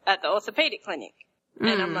at the orthopedic clinic.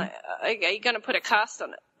 And I'm like, okay, you're going to put a cast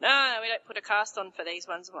on it? No, we don't put a cast on for these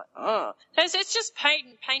ones. I'm like, oh. So it's just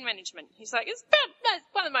pain management. He's like, it's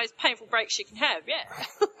one of the most painful breaks you can have, yeah.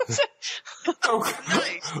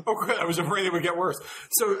 Nice. Okay, I was afraid it would get worse.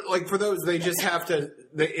 So, for those, it just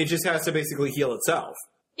has to basically heal itself.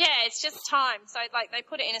 Yeah, it's just time. So, like, they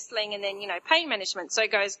put it in a sling and then, pain management. So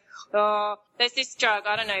it goes, there's this drug,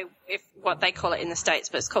 I don't know what they call it in the States,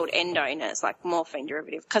 but it's called Endone, and it's like morphine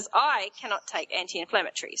derivative. Because I cannot take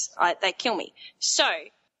anti-inflammatories. They kill me. So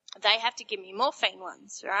they have to give me morphine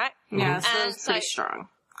ones, right? Yeah, so it's pretty strong.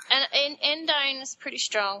 And Endone is pretty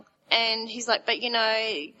strong. And he's like, but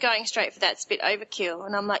going straight for that's a bit overkill.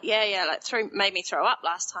 And I'm like, yeah, like made me throw up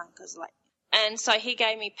last time and so he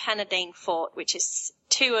gave me Panadine Fort, which is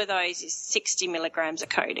 2 of those is 60 milligrams of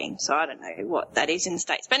codeine. So I don't know what that is in the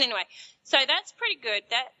States. But anyway, so that's pretty good.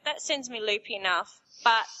 That sends me loopy enough.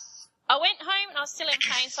 But I went home and I was still in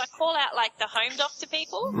pain. So I call out like the home doctor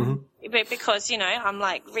people because, I'm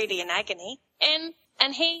like really in agony. And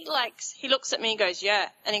he looks at me and goes, yeah.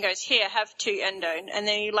 And he goes, here, have 2 Endone. And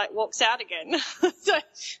then he like walks out again. So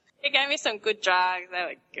he gave me some good drugs. They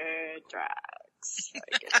were good drugs. So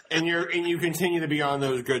good. And you continue to be on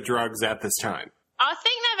those good drugs at this time? I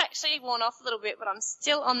think they've actually worn off a little bit, but I'm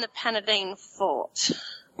still on the Panadine Fort.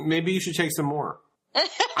 Maybe you should take some more.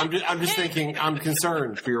 I'm just thinking, I'm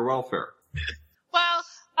concerned for your welfare. Well,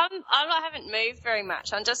 I haven't moved very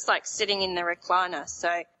much. I'm just like sitting in the recliner. So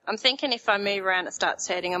I'm thinking if I move around it starts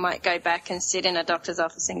hurting, I might go back and sit in a doctor's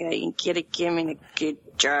office and go, you gotta give me the good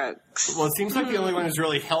drugs. Well, it seems like the only one who's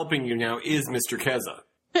really helping you now is Mr. Keza,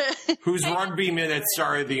 whose rugby minute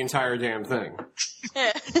started the entire damn thing.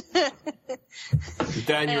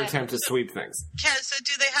 Then your attempt to sweep things. Keza,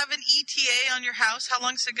 do they have an ETA on your house? How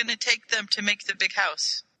long is it going to take them to make the big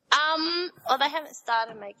house? Well, they haven't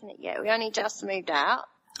started making it yet. We only just moved out.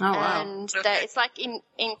 Oh, wow. And it's like in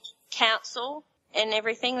council and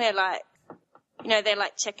everything. They're like, they're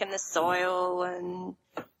like checking the soil and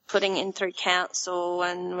putting it in through council,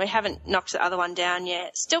 and we haven't knocked the other one down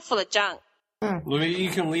yet. Still full of junk. Well,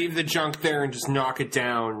 you can leave the junk there and just knock it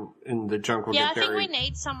down, and the junk will get buried. Yeah, I think we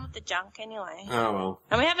need some of the junk anyway. Oh, well.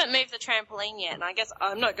 And we haven't moved the trampoline yet, and I guess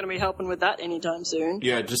I'm not going to be helping with that anytime soon.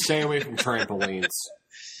 Yeah, just stay away from trampolines.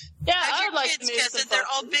 Yeah, I would like kids, to move Keza, they're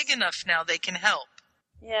all big enough now they can help.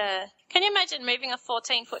 Yeah. Can you imagine moving a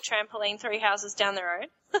 14-foot trampoline 3 houses down the road?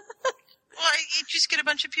 Well, you just get a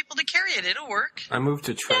bunch of people to carry it. It'll work. I moved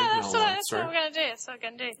to treadmill that's what we're going to do. That's what we're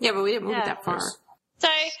going to do. Yeah, but we didn't move it that far.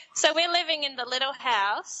 So we're living in the little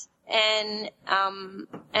house, and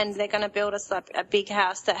they're going to build us up a big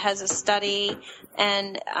house that has a study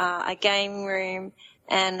and a game room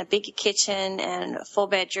and a bigger kitchen and 4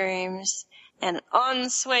 bedrooms and an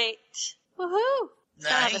ensuite. Woohoo!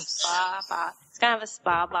 Nice. It's going to have a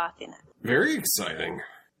spa bath in it. Very exciting.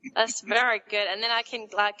 That's very good. And then I can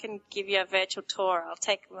give you a virtual tour. I'll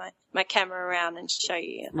take my camera around and show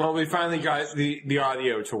you. Well, we finally got the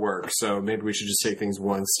audio to work, so maybe we should just take things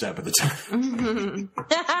one step at a time.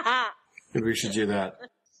 Maybe we should do that.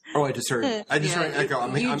 Oh, I just heard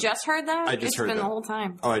echo. You just heard that? I just heard that. It's been the whole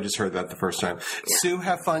time. Oh, I just heard that the first time. Yeah. Sue,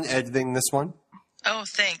 have fun editing this one. Oh,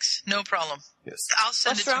 thanks. No problem. Yes. I'll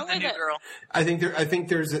send it to the new girl. I think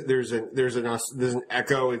there's an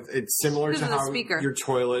echo. It's similar to how your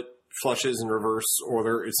toilet flushes in reverse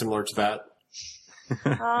order. It's similar to that.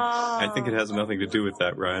 I think it has nothing to do with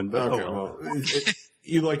that, Ryan. But okay, well,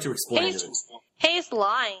 you like to explain it. He's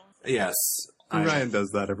lying. Yes. Ryan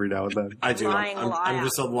does that every now and then. I do. I'm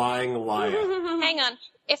just a lying liar. Hang on.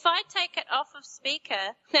 If I take it off of speaker,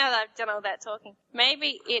 now that I've done all that talking,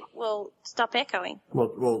 maybe it will stop echoing.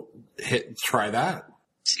 Well, try that.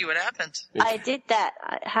 See what happens. I did that.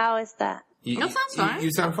 How is that? That sounds fine.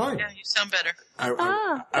 You sound fine. Yeah, you sound better.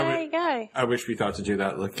 There you go. I wish we thought to do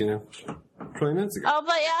that, 20 minutes ago. Oh,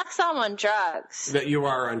 but I'm on drugs. That you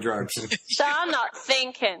are on drugs. So I'm not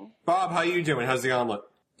thinking. Bob, how you doing? How's the omelet?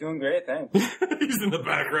 Doing great, thanks. He's in the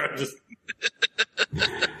background just...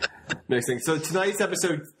 Next thing. So tonight's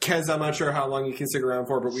episode, Kez, I'm not sure how long you can stick around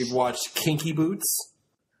for, but we've watched Kinky Boots.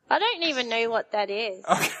 I don't even know what that is.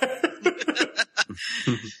 Okay.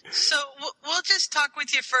 So we'll just talk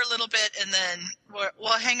with you for a little bit, and then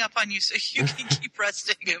we'll hang up on you so you can keep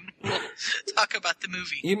resting, and we'll talk about the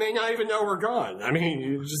movie. You may not even know we're gone. I mean,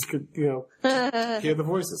 you just could, hear the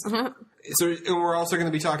voices. So, and we're also going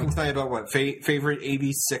to be talking tonight about what? Favorite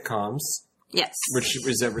 80s sitcoms. Yes. Which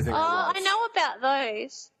is everything. Oh, I know about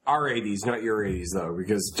those. Our 80s, not your 80s, though,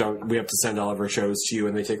 because we have to send all of our shows to you,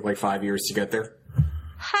 and they take 5 years to get there.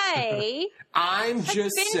 Hey. I'm just saying.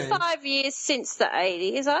 It's been 5 years since the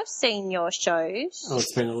 80s. I've seen your shows. Oh,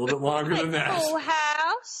 it's been a little bit longer than that. Full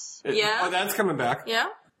House. Yeah. Oh, that's coming back. Yeah.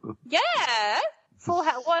 Yeah. Full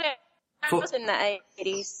House. What was in the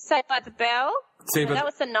 80s? Saved by the Bell. That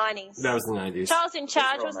was the 90s. That was the 90s. Charles in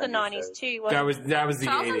Charge was the 90s too. That was the Charles 80s.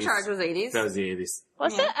 Charles in Charge was 80s. That was the 80s.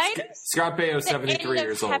 Was it 80s? Scott Baio's 73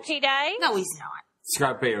 years old. Happy Days? No, he's not.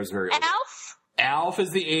 Scott Baio's very old. Alf? Alf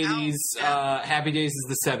is the 80s. Happy Days is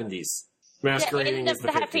the 70s. Masquerading is the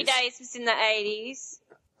 50s. Happy Days was in the 80s.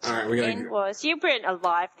 All right, we gotta. Ben was. You weren't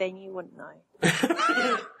alive then. You wouldn't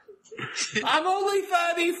know. I'm only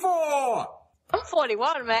 34. I'm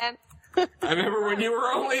 41, man. I remember when you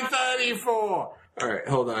were only 34. All right,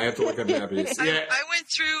 hold on. I have to look up Happy Days. Yeah. I went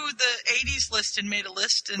through the 80s list and made a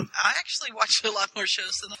list, and I actually watched a lot more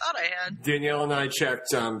shows than I thought I had. Danielle and I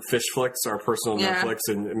checked Fish Flicks, our personal Netflix,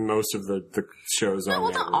 and most of the shows on there.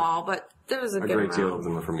 Well, not all, but there was a good great deal amount. of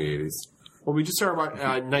them are from the 80s. Well, we just started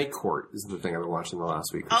watching Night Court is the thing I've been watching the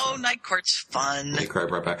last week. Oh, Night Court's fun. Night Court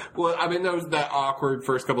right back. Well, I mean, there was that awkward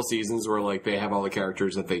first couple seasons where, like, they have all the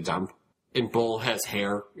characters that they dump. And Bull has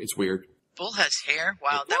hair. It's weird. Bull has hair?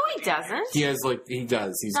 Wow. No, he doesn't. He has, like, he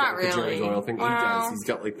does. He's Not got like, the Jerry really. Doyle thing. Wow. He does. He's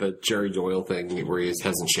got, like, the Jerry Doyle thing where he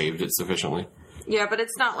hasn't shaved it sufficiently. Yeah, but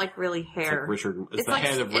it's not like really hair. It's like Richard. It's the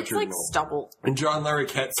head of Richard. It's like Mole. stubble. And John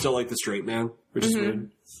Larroquette's still like the straight man, which is weird.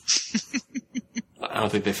 I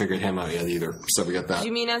don't think they figured him out yet either. So we got that. Do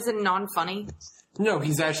you mean as in non-funny? No,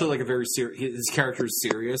 he's actually like a very serious. His character is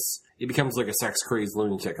serious. He becomes like a sex crazed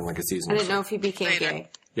lunatic in like a season. I didn't know if he became gay.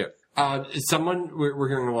 Yeah. Is someone we're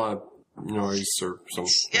hearing a lot of noise or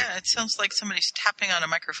something? Yeah, it sounds like somebody's tapping on a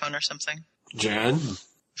microphone or something. Jen?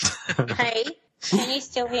 Hey, can you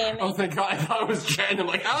still hear me? Oh, thank God. I thought it was Jen. I'm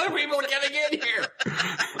like, how are people getting in here?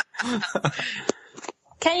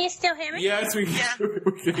 Can you still hear me? Yes, we can,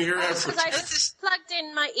 we can hear Because everything. I just plugged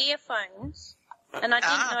in my earphones, and I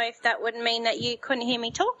didn't know if that would mean that you couldn't hear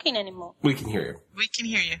me talking anymore. We can hear you. We can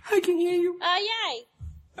hear you. I can hear you. Yay.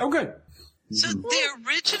 Oh, good. So the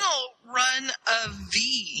original run of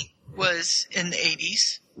V was in the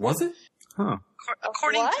 80s. Was it? Huh.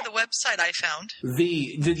 According to the website I found.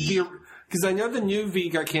 Because I know the new V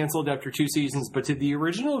got canceled after 2 seasons, but did the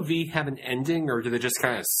original V have an ending, or did it just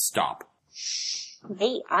kind of stop?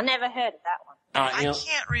 V. I never heard of that one. I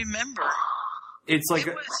can't remember. It's like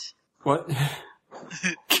It was... what?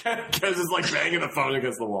 Kez is like banging the phone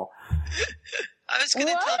against the wall. I was going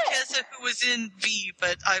to tell Keza who was in V,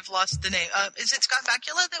 but I've lost the name. Is it Scott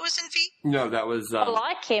Bakula that was in V? No, that was. I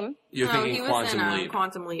like him. You're thinking he was Quantum in Leap.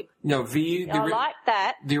 Quantum Leap. No, V. I like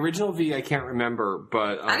that. The original V, I can't remember,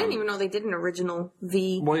 but I didn't even know they did an original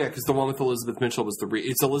V. Well, yeah, because the one with Elizabeth Mitchell was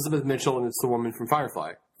it's Elizabeth Mitchell, and it's the woman from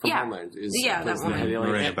Firefly. From Homeland. That one.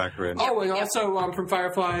 Miranda Baccarin. Oh, and also from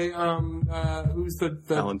Firefly, who's the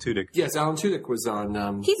Alan Tudyk. Yes, Alan Tudyk was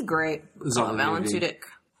on. He's great. Was I on love Alan the movie. Tudyk.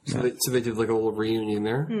 So they did like a little reunion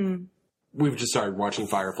there. We've just started watching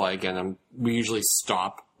Firefly again. We usually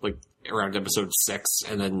stop like around episode 6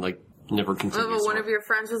 and then like never continue. One of your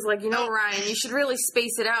friends was like, Ryan, you should really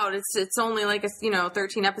space it out. It's only like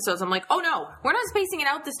 13 episodes. I'm like, oh no, we're not spacing it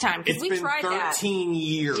out this time because we tried that. 13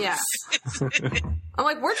 years. Yeah. I'm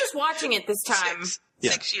like, we're just watching it this time.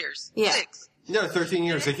 6 years. Yeah. 6. No, 13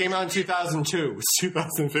 years. They came out in 2002. It's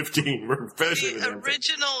 2015. We're finishing The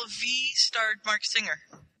original V starred Mark Singer.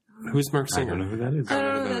 Who's Mark I Singer? don't know who that is. I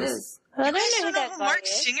don't know who that is. I You don't guys know don't who know that who guy Mark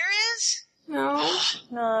is. Singer is? No.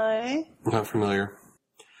 No. Not familiar.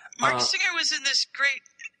 Mark Singer was in this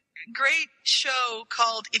great show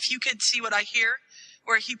called If You Could See What I Hear,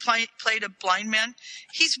 where he played a blind man.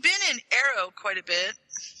 He's been in Arrow quite a bit.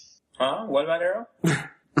 Huh? What about Arrow?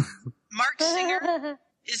 Mark Singer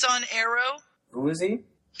is on Arrow. Who is he?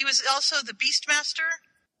 He was also the Beastmaster.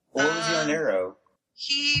 What was he on Arrow?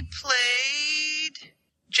 He played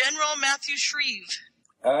General Matthew Shreve.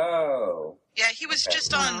 Oh. Yeah, he was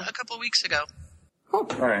just on a couple weeks ago. All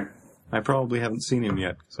right. I probably haven't seen him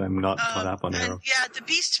yet because I'm not caught up on Arrow. And yeah, the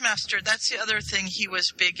Beastmaster, that's the other thing he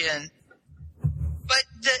was big in. But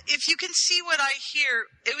If You Can See What I Hear,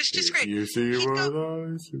 it was just great. You see He'd what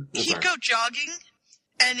go- I see. He'd go jogging,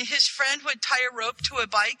 and his friend would tie a rope to a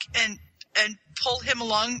bike and pull him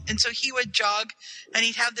along, and so he would jog, and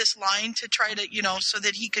he'd have this line to try to, so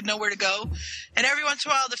that he could know where to go. And every once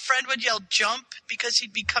in a while, the friend would yell jump because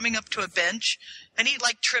he'd be coming up to a bench, and he'd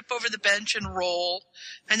like trip over the bench and roll,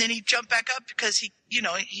 and then he'd jump back up because he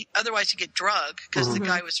otherwise he'd get drugged because the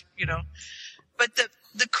guy was, But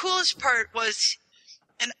the coolest part was,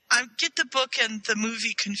 and I get the book and the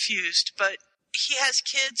movie confused, but he has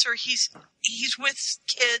kids, or he's with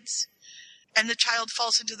kids, and the child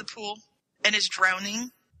falls into the pool and is drowning,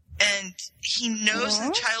 and he knows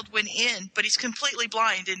the child went in, but he's completely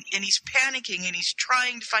blind, and he's panicking, and he's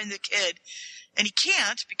trying to find the kid, and he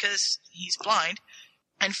can't because he's blind.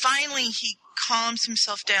 And finally he calms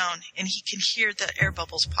himself down, and he can hear the air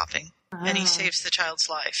bubbles popping, and he saves the child's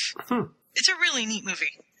life. It's a really neat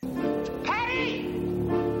movie. Patty!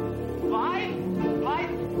 Live?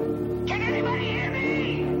 Can anybody hear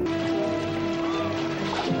me?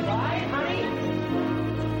 Live, honey?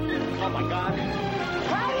 Oh my God.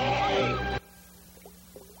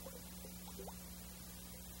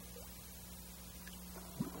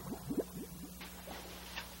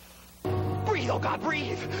 Oh, God,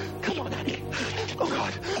 breathe. Come on, honey. Oh,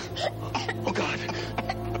 God. Oh, God.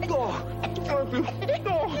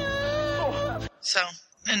 So,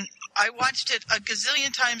 and I watched it a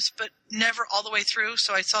gazillion times, but never all the way through.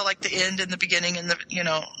 So I saw like the end and the beginning and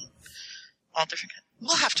all different.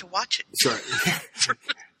 We'll have to watch it. Sorry.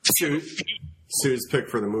 Sue's pick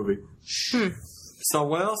for the movie. So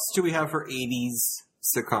what else do we have for 80s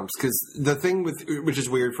sitcoms? Because the thing which is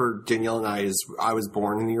weird for Danielle and I is I was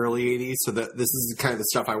born in the early 80s, so that this is the kind of the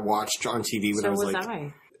stuff I watched on TV when I was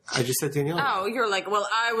like... I just said Danielle. Oh, you're like, well,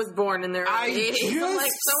 I was born in the early 80s. I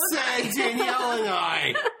just said Danielle and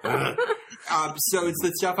I. So it's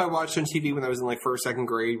the stuff I watched on TV when I was in like first, second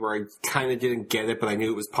grade, where I kind of didn't get it, but I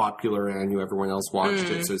knew it was popular and I knew everyone else watched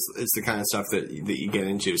it. So it's the kind of stuff that you get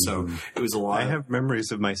into. So it was a lot. I have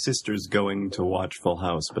memories of my sisters going to watch Full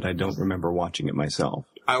House, but I don't remember watching it myself.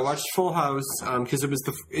 I watched Full House because it was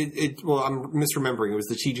well, I'm misremembering. It was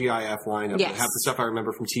the TGIF lineup. Yes. Half the stuff I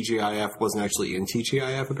remember from TGIF wasn't actually in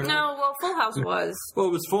TGIF, apparently. No, well, Full House was. Well,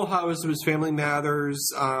 it was Full House. It was Family Matters.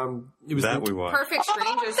 It was that we watched. Perfect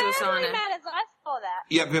Strangers was on it. Matters, I saw that.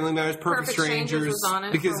 Yeah, Family Matters, Perfect Strangers was on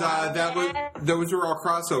it because those were all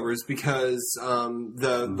crossovers because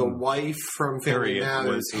the wife from Family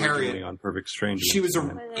Matters, Harriet, on Perfect Strangers, she was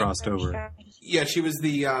crossed over. Yeah, she was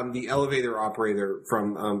the elevator operator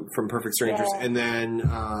from Perfect Strangers, and then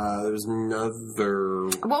there was another.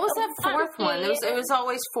 What was that fourth one? It was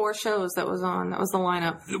always 4 shows that was on. That was the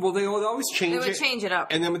lineup. Well, they would always change it. They would change it up.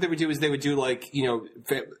 And then what they would do is they would do like,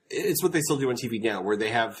 it's what they still do on TV now, where they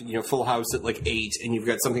have, Full House at like 8 and you've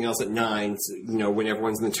got something else at 9, so, when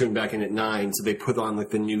everyone's going to tune back in at 9, so they put on like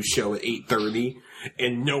the new show at 8:30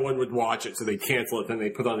 and no one would watch it, so they cancel it. Then they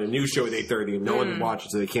put on a new show at 8:30 and no one would watch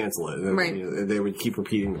it, so they cancel it. And then, they would keep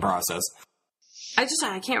repeating the process. I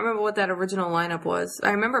can't remember what that original lineup was.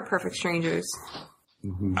 I remember Perfect Strangers.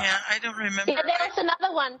 Mm-hmm. Yeah, I don't remember. Yeah, there was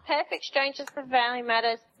another one, Perfect Strangers for Family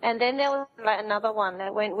Matters, and then there was another one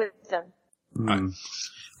that went with them.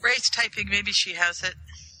 Ray's typing, maybe she has it.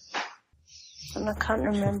 And I can't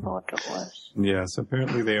remember what it was. Yes,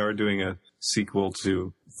 apparently they are doing a sequel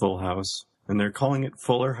to Full House, and they're calling it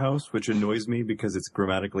Fuller House, which annoys me because it's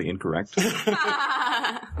grammatically incorrect.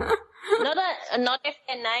 Not if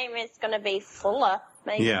their name is going to be Fuller.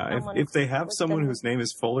 Maybe if they have someone whose name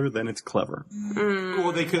is Fuller, then it's clever.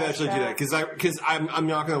 Well, they could actually do that because I'm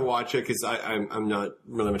not going to watch it because I'm not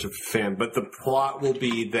really much of a fan. But the plot will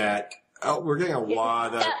be that we're getting a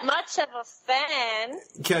lot of that much of a fan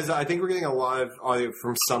because I think we're getting a lot of audio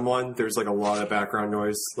from someone. There's like a lot of background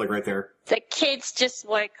noise, like right there. The kids just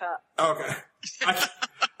woke up. Okay,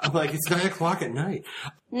 I'm like it's 9:00 at night.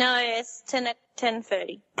 No, it's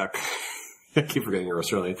 10:30. Okay. I keep forgetting you're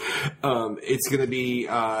Australian. It's going to be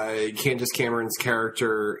Candace Cameron's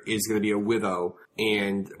character is going to be a widow,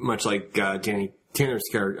 and much like Danny Tanner's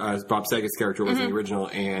character, Bob Saget's character was in the original,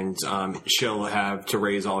 and she'll have to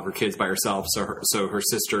raise all of her kids by herself. So her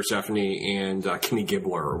sister Stephanie and Kimmy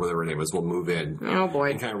Gibbler or whatever her name is will move in. Oh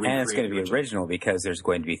boy! And it's going to be original because there's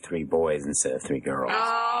going to be 3 boys instead of 3 girls.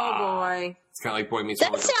 Oh boy! It's kind of like Boy Meets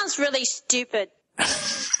World. That sounds really stupid.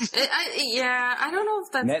 I don't know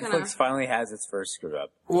if that's Netflix finally has its first screw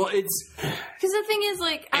up. Well, it's because the thing is,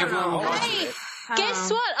 like, I don't know. Hey,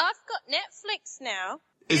 guess what? I've got Netflix now.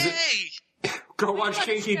 Yay! Go watch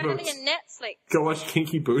Kinky Boots. Netflix. Go watch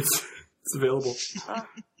Kinky Boots. It's available.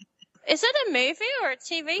 Is it a movie or a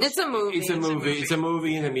TV show? It's a movie. It's a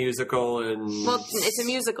movie and a musical and. Well, it's a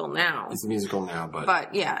musical now. It's a musical now,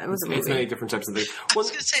 but yeah, it was a movie. It's many different types of things. I was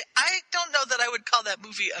going to say, I don't know that I would call that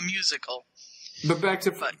movie a musical. But back to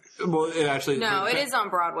it is on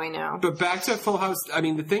Broadway now. But back to Full House. I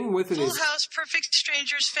mean, the thing with it is Full House, Perfect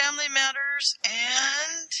Strangers, Family Matters,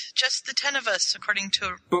 and Just the 10 of Us, according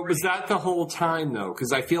to. But was that the whole time though?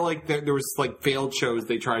 Because I feel like there was like failed shows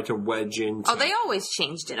they tried to wedge into. Oh, they always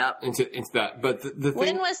changed it up into that. But the thing,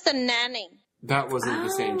 when was the nanny? That wasn't the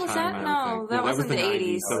same time. That was in the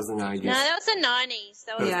 80s. That was the 90s. No, that was the 90s.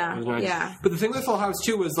 That was yeah. But the thing with Full House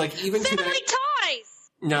too was like even Family today. Ties.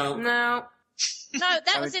 No. No,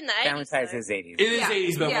 that was in the 80s. Family Ties is 80s. It is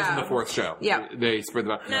 80s, but it wasn't the 4th show. Yeah. They spread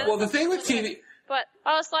them out. No, well, the thing with TV... But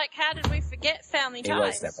I was like, how did we forget Family Ties? It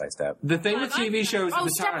was Step by Step. The thing with TV shows at the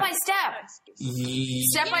Step time... by Step.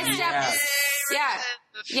 Step by Step.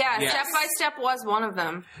 Yeah, Step by Step was one of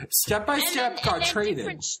them. Step by Step got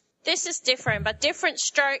traded. This is different, but Different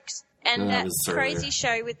Strokes and that crazy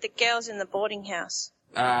show with the girls in the boarding house.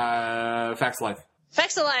 Facts of Life.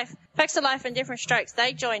 Facts of Life and Different Strokes,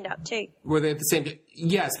 they joined up too. Were they at the same...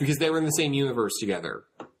 Yes, because they were in the same universe together.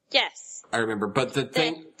 Yes. I remember. But the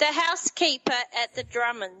thing... The housekeeper at the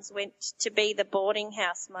Drummonds went to be the boarding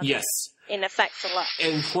house mother. Yes. In A Facts of Luck.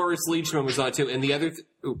 And Cloris Leachman was on it, too. And the other...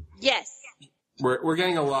 Yes. We're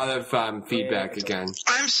getting a lot of feedback again.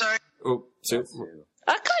 I'm sorry. Oh, so...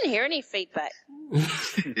 I couldn't hear any feedback.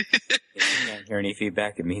 If you can't hear any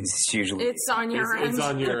feedback, it means it's usually... It's on your end. It's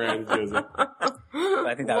on your end, is it?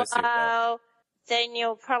 I think that was super. Well, then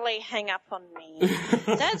you'll probably hang up on me.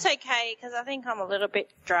 That's okay, because I think I'm a little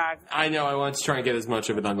bit drugged. I know, I wanted to try and get as much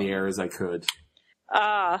of it on the air as I could.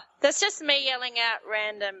 That's just me yelling out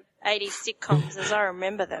random 80s sitcoms as I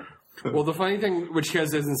remember them. Well, the funny thing, which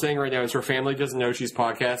Kez isn't saying right now, is her family doesn't know she's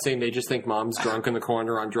podcasting. They just think Mom's drunk in the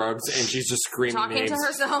corner on drugs, and she's just screaming Talking names. to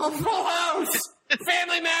herself. Full House!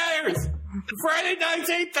 Family Matters! Friday nights,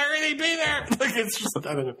 8:30, be there! Like, it's just,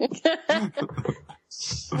 I don't know.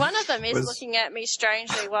 One of them is looking at me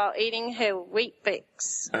strangely while eating her Wheat Bix.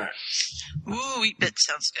 Ooh, Wheat Bix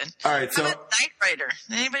sounds good. All right, so... How about Knight Rider?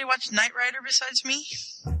 Anybody watch Knight Rider besides me?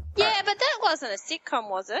 Yeah, but that wasn't a sitcom,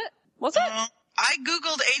 was it? Was it? I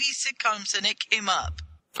Googled 80s sitcoms and it came up.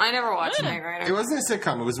 I never watched Knight Rider. It wasn't a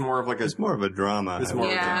sitcom. It was more of like a... It's more of a drama. It was more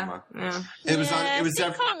of a drama. Yeah. It was on... It was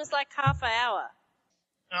sitcom is like half an hour.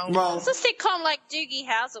 Well... It's a sitcom like Doogie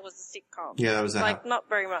Howser was a sitcom. Yeah, that was a like, not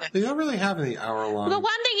very much. They don't really have any hour-long... The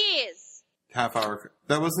Wonder Years. Half-hour...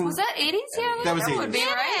 That wasn't... Was that 80s? Yeah, that was 80s. would be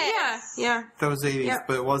right. Yeah, yeah. That was 80s, Yeah.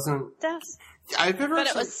 but it wasn't... I've never But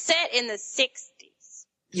actually... it was set in the 60s.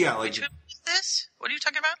 Yeah, like... Which one is this? What are you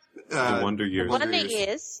talking about? The Wonder Years. Wonder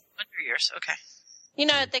Years. Wonder Years, okay. You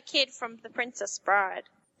know, the kid from The Princess Bride.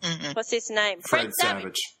 Mm-mm. What's his name? Fred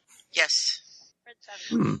Savage. Yes. Fred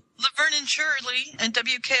Savage. Laverne and Shirley and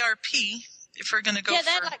WKRP, if we're going to go Yeah,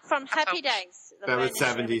 they're like from Happy Days. That was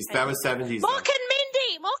 70s. That was 70s. Mork and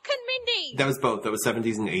Mindy! Mork and Mindy! That was both. That was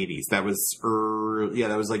 70s and 80s. That was, yeah,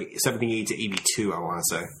 that was like 78 to 82, I want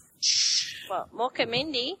to say. Well, Mork and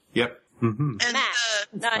Mindy. Yep. Mm-hmm. And MASH.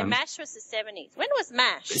 No, MASH was the 70s. When was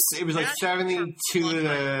MASH? It was like 72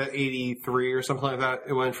 to 83 or something like that.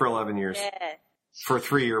 It went for 11 years. Yeah. For a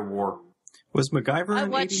 3-year war. Was MacGyver I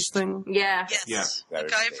an watched- 80s thing? Yeah. Yes. Yeah.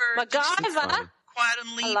 MacGyver. Quantum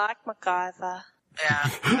I Leap. like MacGyver. Yeah.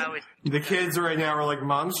 I would. The kids right now are like,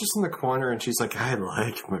 Mom's just in the corner, and she's like, I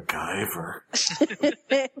like MacGyver.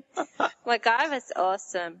 MacGyver's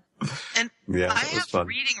awesome. And Yeah, I that was have fun.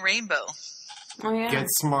 Reading Rainbow. Oh, yeah. Get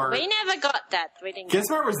Smart. We never got that. We didn't. Get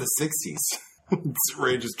Smart was the 60s.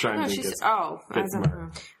 Ray just chimed Oh, in. she's, Get oh, I Get don't Smart.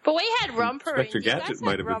 know. But we had Romper Room. Inspector You guys Gadget had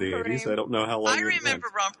might have been the Romper 80s. Room? I don't know how long I it remember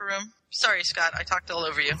Romper Room. Sorry, Scott. I talked all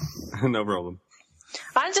over you. went. No problem.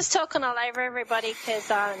 I'm just talking all over everybody because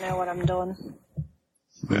I don't know what I'm doing.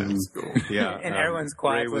 That's cool. Yeah. And everyone's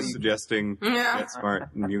quiet. Ray was suggesting Yeah. Get Smart,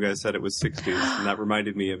 and you guys said it was 60s, and that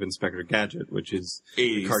reminded me of Inspector Gadget, which is 80s.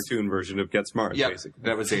 the cartoon version of Get Smart, Yep, basically.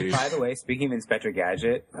 that was 80s. By the way, speaking of Inspector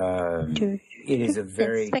Gadget, it is a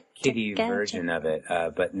very Inspector kiddie Gadget. version of it,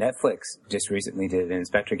 but Netflix just recently did an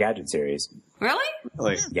Inspector Gadget series. Really?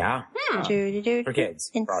 Like, Yeah, for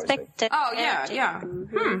kids, obviously. Inspector. Oh, yeah, yeah.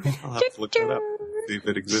 I'll have to look that up, see if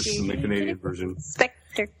it exists in the Canadian version.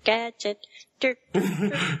 Inspector Gadget. I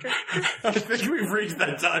think we've reached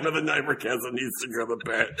that time of the night where Keza needs to go to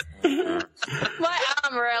bed. My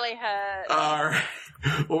arm really hurt. All right.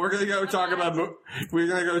 Well, we're gonna go talk about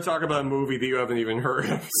a movie that you haven't even heard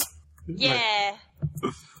of. Yeah.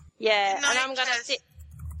 Yeah. Good night, And I'm going to Tess. sit.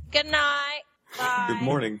 Good night. Bye. Good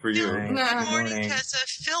morning for you. Right. Good morning, morning. Tessa.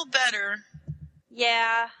 Feel better.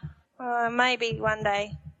 Yeah. Maybe one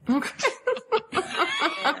day.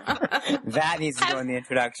 That needs to go in the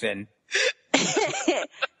introduction.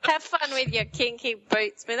 Have fun with your kinky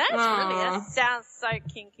boots, man. That sounds so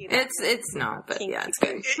kinky. It's not, but yeah, it's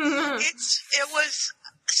good. It was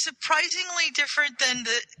surprisingly different than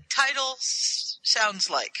the title sounds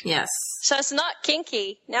like. Yes. So it's not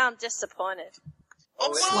kinky. Now I'm disappointed. Oh,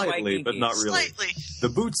 well, Slightly, but not really. slightly. The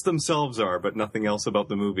boots themselves are, but nothing else about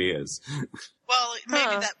the movie is. Well, maybe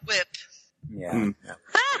Huh. that whip. Yeah.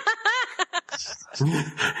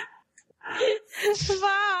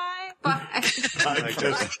 Bye. Bye. I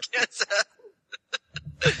guess.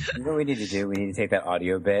 You know what we need to do? We need to take that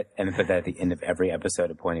audio bit and put that at the end of every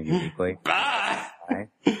episode of Point of View Weekly. Bye. Right?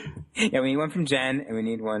 Yeah, we need one from Jen, and we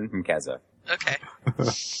need one from Keza. Okay.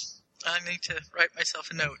 I need to write myself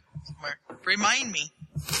a note somewhere. Remind me.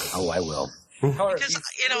 Oh, I will. Because,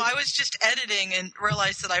 I was just editing and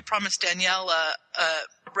realized that I promised Danielle a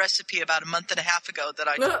recipe about a month and a half ago that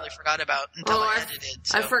I totally forgot about until I edited.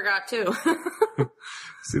 So. I forgot too.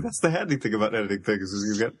 See, that's the handy thing about editing things,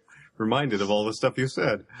 is you get reminded of all the stuff you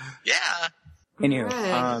said. Yeah. Anywho,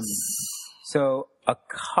 Right. so a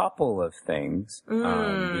couple of things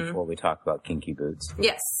before we talk about kinky boots.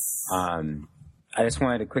 Yes. I just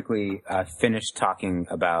wanted to quickly finish talking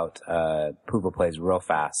about Poopa Plays real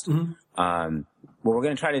fast. Mm-hmm. What we're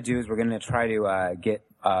going to try to do is we're going to try to get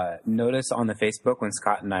notice on the Facebook when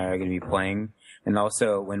Scott and I are going to be playing, and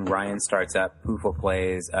also when Ryan starts up Poopa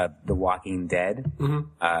Plays The Walking Dead. Mm-hmm.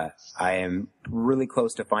 I am really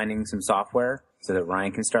close to finding some software so that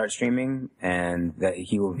Ryan can start streaming, and that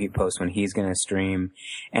he will post when he's going to stream.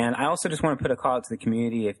 And I also just want to put a call out to the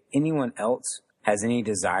community. If anyone else has any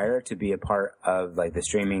desire to be a part of like the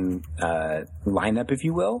streaming lineup, if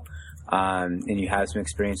you will, and you have some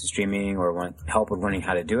experience in streaming or want help with learning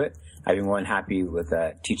how to do it, I'd be more than happy with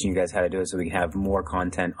teaching you guys how to do it so we can have more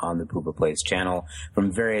content on the Poopa Plays channel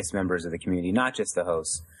from various members of the community, not just the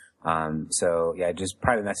hosts. So yeah, just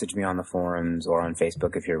private message me on the forums or on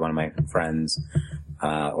Facebook if you're one of my friends,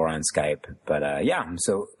 or on Skype. But yeah,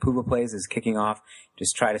 so Poopa Plays is kicking off.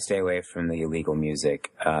 Just try to stay away from the illegal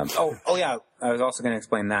music. Oh yeah, I was also going to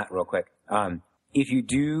explain that real quick. If you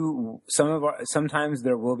do, sometimes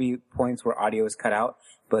there will be points where audio is cut out,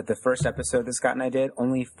 but the first episode that Scott and I did,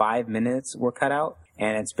 only 5 minutes were cut out,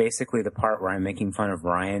 and it's basically the part where I'm making fun of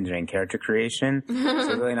Ryan during character creation,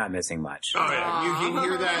 so really not missing much. Oh yeah, you can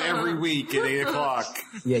hear that every week at 8 o'clock.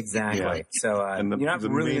 Yeah, exactly. Yeah. So, and the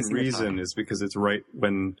really main reason is because it's right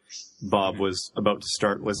when Bob was about to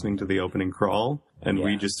start listening to the opening crawl, and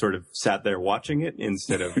we just sort of sat there watching it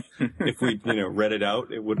instead of, if we, read it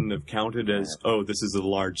out, it wouldn't have counted as, oh, this is a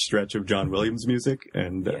large stretch of John Williams music.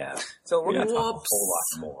 And so we're going to talk a whole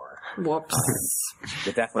lot more. Whoops.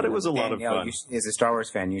 But definitely, but it was a lot of fun. As a Star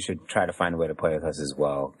Wars fan, you should try to find a way to play with us as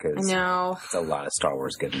well, because it's a lot of Star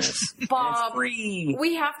Wars goodness. Bob, it's free.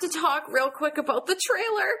 We have to talk real quick about the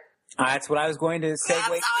trailer. That's what I was going to segue.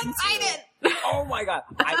 I'm so excited. Oh my god,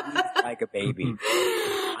 I weep like a baby.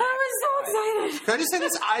 I was so excited. Can I just say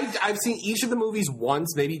this? I've seen each of the movies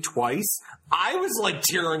once, maybe twice. I was like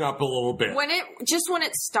tearing up a little bit when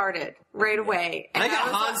it started right away. And I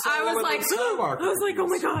was like, oh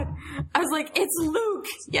my god! I was like, it's Luke.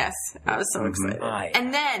 Yes, I was so excited.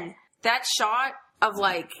 And then that shot of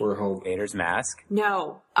like we're home. Vader's mask.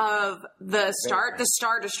 No, of the Star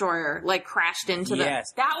Destroyer like crashed into that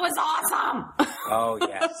was awesome. Oh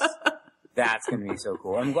yes. That's going to be so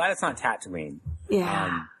cool. I'm glad it's not Tatooine.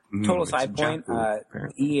 Yeah. Total side point,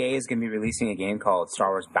 EA is going to be releasing a game called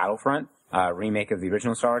Star Wars Battlefront, a remake of the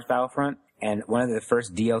original Star Wars Battlefront. And one of the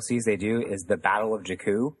first DLCs they do is the Battle of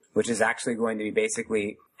Jakku, which is actually going to be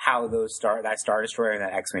basically how that Star Destroyer and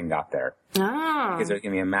that X-Wing got there. Oh. Because there's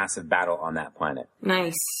going to be a massive battle on that planet.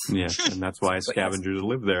 Nice. Yeah, and that's why scavengers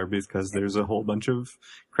live there, because there's a whole bunch of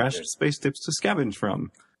crashed space ships to scavenge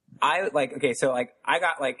from. I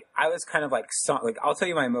was kind of like, I'll tell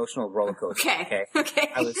you my emotional roller coaster. Okay.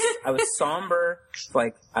 I was somber,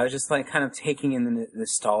 I was just kind of taking in the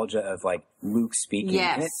nostalgia of Luke speaking.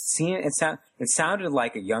 Yes. And it sounded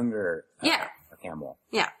like a younger Mark Hamill.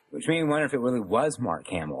 Yeah. Which made me wonder if it really was Mark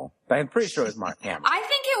Hamill. But I'm pretty sure it was Mark Hamill. I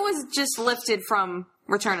think it was just lifted from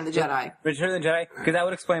Return of the Jedi. Return of the Jedi? Because that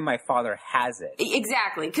would explain my father has it.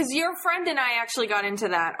 Exactly. Because your friend and I actually got into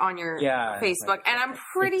that on your Facebook. And I'm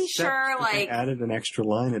pretty sure, they added an extra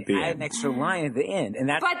line at the end. Added an extra line at the end. And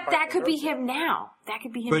that's but that could be him now. That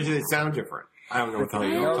could be him. But did it sound different? I don't know what the hell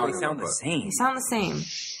you're talking about. They sound the same. They sound the same.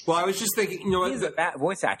 Well, I was just thinking, he's a bad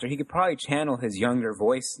voice actor. He could probably channel his younger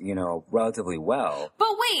voice, relatively well. But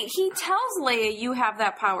wait, he tells Leia you have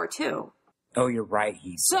that power too. Oh, you're right.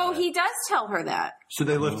 He does tell her that. So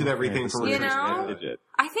they lifted everything from I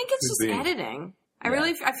think it's just editing. I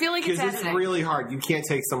feel like it's editing. Because it's really hard. You can't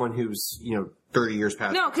take someone who's 30 years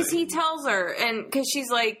past. No, because he tells her, and because she's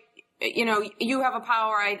like, you have a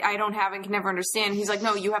power I don't have and can never understand. He's like,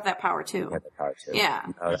 no, you have that power too. You have that power too. Yeah.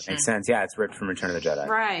 Oh, that makes sense. Yeah, it's ripped from Return of the Jedi.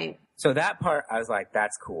 Right. So that part, I was like,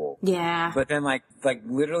 that's cool. Yeah. But then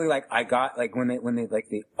literally I got when they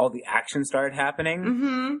all the action started happening.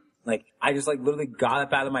 Mm-hmm. I just literally got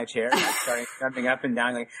up out of my chair and I started jumping up and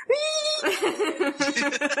down I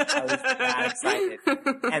was that excited.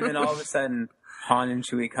 And then all of a sudden, Han and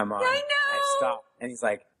Chewie come on. I know. And I stopped. And he's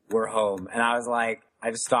like, we're home. And I was like,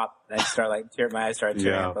 I just stopped. And I started my eyes started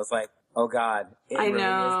tearing up. I was like, oh God. I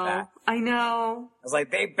know. I know. I was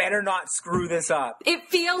like, they better not screw this up. It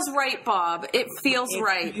feels right, Bob. It feels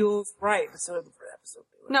right. It feels right. So the episode.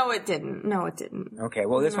 No, it didn't. Okay,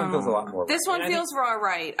 well, this one feels a lot more. This one feels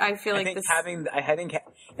right. I feel like this.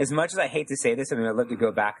 As much as I hate to say this, I'd love to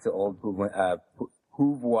go back to old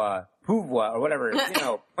Pouvwa, or whatever,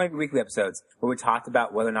 Point Weekly episodes where we talked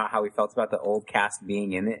about whether or not how we felt about the old cast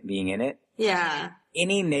being in it. Yeah.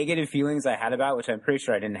 Any negative feelings I had about, which I'm pretty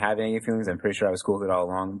sure I didn't have any feelings. I'm pretty sure I was cool with it all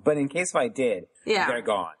along. But in case if I did, they're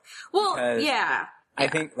gone. Well, yeah. I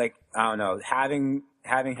think, I don't know, having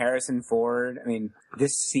having Harrison Ford, I mean,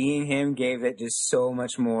 just seeing him gave it just so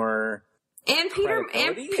much more. And Peter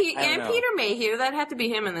Mayhew, that had to be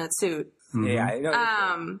him in that suit. Mm-hmm. Yeah, I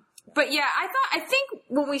know. But yeah, I think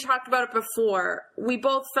when we talked about it before, we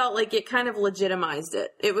both felt like it kind of legitimized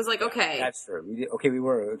it. It was like, okay. That's true. We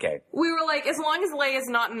were okay. We were like, as long as Leia's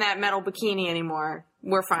not in that metal bikini anymore,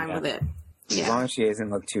 we're fine with it. As long as she doesn't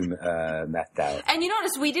look too methed out. And you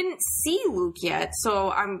notice we didn't see Luke yet, so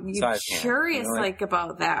I'm curious,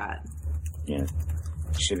 about that. Yeah.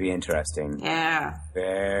 Should be interesting. Yeah.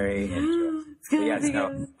 Very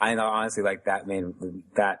interesting. I know, honestly, like, that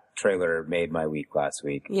trailer made my week last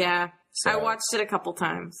week. Yeah. So, I watched it a couple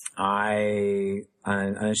times. I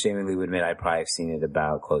unashamedly would admit I probably have seen it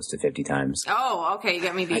about close to 50 times. Oh, okay, you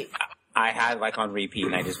got me beat. I had like on repeat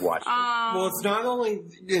and I just watched it. Well, it's not only,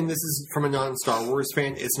 and this is from a non-Star Wars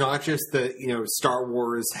fan, it's not just that, Star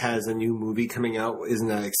Wars has a new movie coming out. Isn't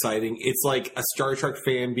that exciting? It's like a Star Trek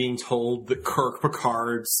fan being told that Kirk,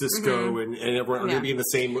 Picard, Cisco, and everyone are going to be in the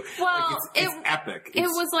same movie. Well, it's epic. It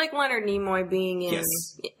was like Leonard Nimoy being in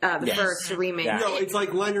the first remake. Yeah. No, it's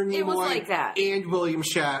like Leonard Nimoy it was like that. And William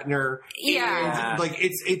Shatner. Yeah. And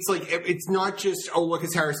it's not just, oh, look,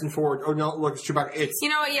 it's Harrison Ford. Oh, no, look, it's Chewbacca. It's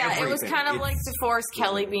it was kind of like DeForest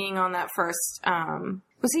Kelly being on that first.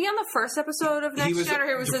 Was he on the first episode of Next Gen,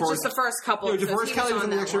 or was it just the first couple? No, DeForest Kelly was on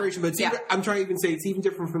the Next Generation, but I'm trying to even say it's even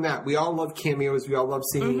different from that. We all love cameos. We all love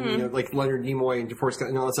seeing like Leonard Nimoy and DeForest Kelly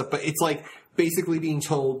and all that stuff. But it's like basically being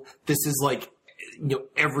told this is like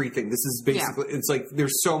everything. This is basically it's like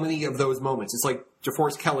there's so many of those moments. It's like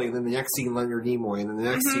DeForest Kelly, and then the next scene Leonard Nimoy, and then the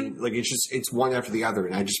next scene it's one after the other.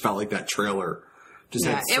 And I just felt like that trailer.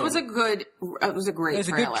 It was a great trailer. It was a good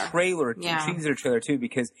trailer, teaser trailer too,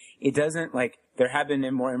 because it doesn't there have been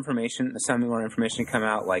some more information come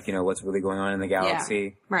out, like, what's really going on in the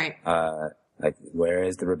galaxy. Yeah, right. Like, where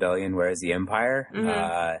is the rebellion? Where is the empire?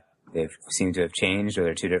 They seem to have changed, or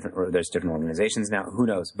there's different organizations now. Who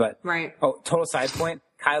knows? But, total side point,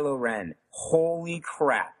 Kylo Ren. Holy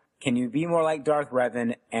crap. Can you be more like Darth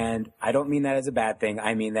Revan? And I don't mean that as a bad thing.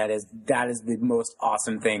 I mean that is the most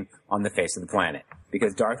awesome thing on the face of the planet.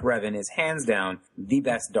 Because Darth Revan is hands down the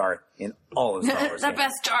best Darth in all of Star Wars. The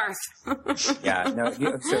best Darth. Yeah, no.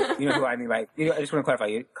 So you know who I mean by? I just want to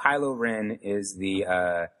clarify. Kylo Ren is the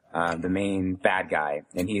main bad guy,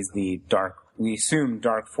 and he's the we assume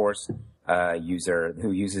Dark Force user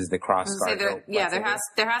who uses the cross guard. There has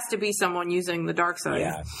to be someone using the dark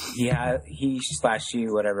side. Yeah, he/she,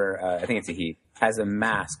 whatever. I think it's a he. Has a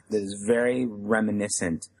mask that is very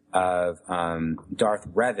reminiscent of Darth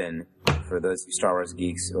Revan. For those Star Wars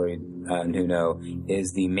geeks or who know,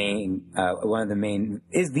 is the main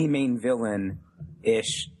main villain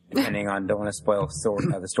ish. Depending on, don't want to spoil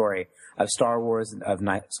the story of Star Wars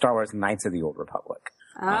Knights of the Old Republic.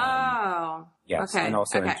 Yes, okay. And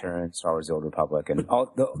also in turn Star Wars: The Old Republic and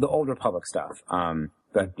all the Old Republic stuff.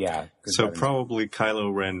 But yeah. So probably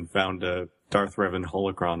Kylo Ren found a Darth Revan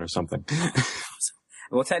holocron or something.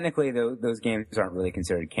 Well, technically, those games aren't really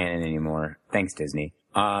considered canon anymore. Thanks, Disney.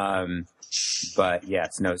 But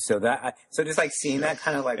yes, no. So just like seeing that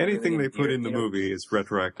kind of like anything really they put in the movie is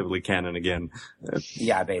retroactively canon again.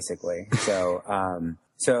 Yeah, basically. So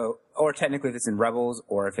or technically if it's in Rebels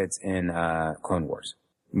or if it's in Clone Wars.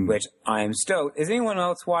 Which I'm stoked. Has anyone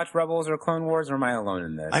else watched Rebels or Clone Wars, or am I alone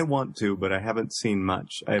in this? I want to, but I haven't seen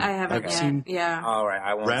much. I've seen all right,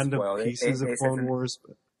 I won't random spoil pieces of Clone Wars.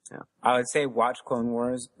 But, yeah. I would say watch Clone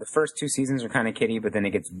Wars. The first 2 seasons are kind of kiddie, but then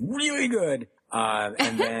it gets really good.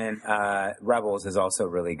 And then Rebels is also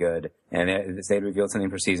really good. And they revealed something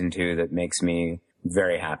for season 2 that makes me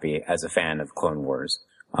very happy as a fan of Clone Wars.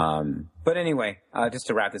 But anyway, just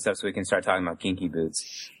to wrap this up so we can start talking about Kinky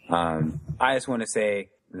Boots. I just want to say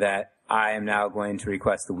that I am now going to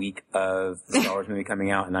request the week of the Star Wars movie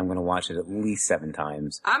coming out, and I'm going to watch it at least 7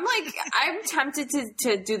 times. I'm tempted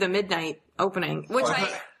to do the midnight opening, which I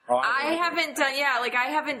haven't done. Yeah,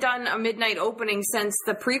 I haven't done a midnight opening since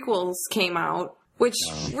the prequels came out, which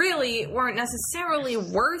really weren't necessarily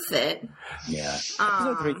worth it. Yeah.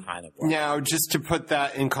 Now, just to put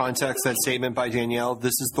that in context, that statement by Danielle,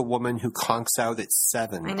 this is the woman who conks out at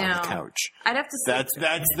 7 on the couch. I'd have to say that's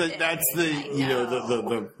the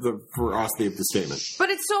veracity of the statement.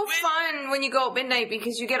 But it's so fun when you go at midnight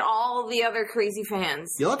because you get all the other crazy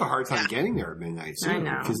fans. You'll have a hard time getting there at midnight too. I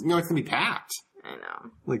know. Because it's going to be packed. I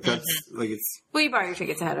know. It's. Well, you buy your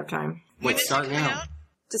tickets ahead of time. Start now.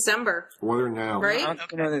 December. Order now. Right? I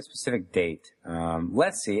don't know the specific date.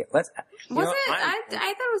 Let's see. I thought it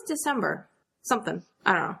was December. Something.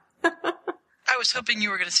 I don't know. I was hoping you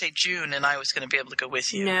were going to say June, and I was going to be able to go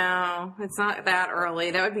with you. No, it's not that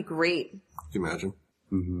early. That would be great. Can you imagine?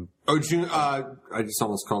 Mm-hmm. Oh, June. I just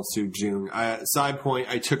almost called Sue June. Side point,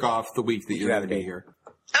 I took off the week that you're going to be here.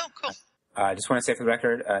 Oh, cool. I just want to say for the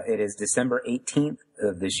record, it is December 18th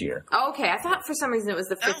of this year. Okay, I thought for some reason it was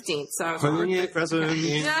the 15th. So I was Putting it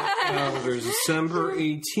in there's December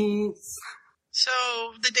 18th. So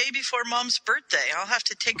the day before Mom's birthday, I'll have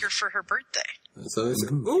to take her for her birthday. So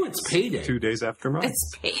it's payday. 2 days after mine.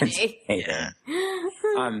 it's payday. Yeah.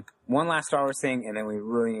 One last Star Wars thing, and then we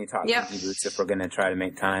really need to talk Kinky Boots if we're going to try to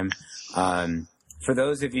make time. For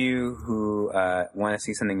those of you who want to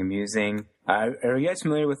see something amusing, are you guys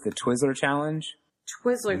familiar with the Twizzler Challenge?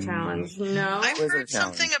 Twizzler Challenge. No. I've heard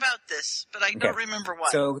something about this, but I don't remember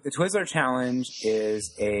what. So the Twizzler Challenge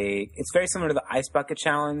is it's very similar to the Ice Bucket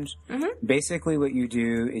Challenge. Mm-hmm. Basically what you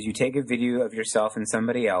do is you take a video of yourself and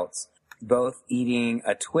somebody else both eating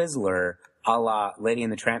a Twizzler a la Lady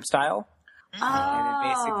and the Tramp style. Oh. And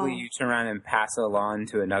then basically you turn around and pass it along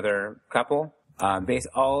to another couple. I guess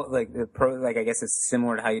it's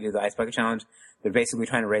similar to how you do the Ice Bucket Challenge. They're basically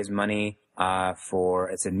trying to raise money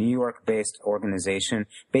it's a New York-based organization.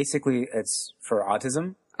 Basically, it's for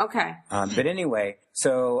autism. Okay. But anyway,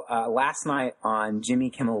 so last night on Jimmy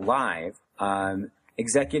Kimmel Live,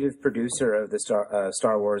 executive producer of the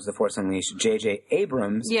Star Wars: The Force Unleashed, J.J.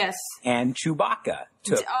 Abrams, and Chewbacca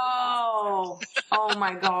took. Oh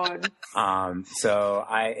my God. So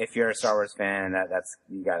if you're a Star Wars fan, that's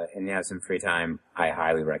you got it, and you have some free time, I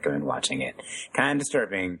highly recommend watching it. Kind of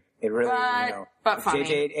disturbing. It really, but funny.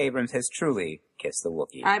 J.J. Abrams has truly kissed the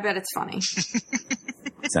Wookiee. I bet it's funny.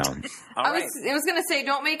 So, I was going to say,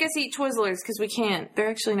 don't make us eat Twizzlers because we can't.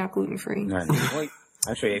 They're actually not gluten free. No. Well,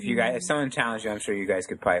 I'm sure if someone challenged you, I'm sure you guys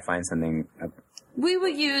could probably find something. We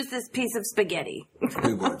would use this piece of spaghetti.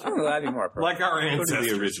 We would. Oh, that'd be more appropriate. Like our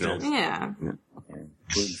ancestors. The original. Yeah.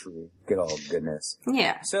 Gluten-free. Good old goodness.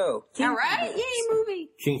 Yeah. So, all right, yay, movie.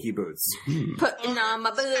 Kinky Boots. Putting on my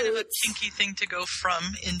boots. Kind of a kinky thing to go from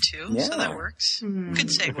into, so that works. Good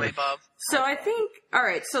segue, Bob. So I think, all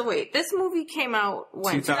right, so wait, this movie came out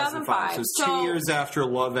when? 2005. So it's 2 years after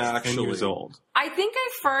Love Actually. 10 years old. I think I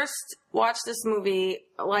first watched this movie,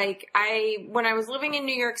 when I was living in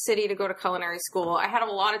New York City to go to culinary school, I had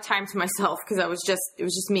a lot of time to myself because it was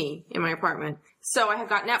just me in my apartment. So I had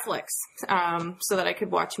got Netflix, so that I could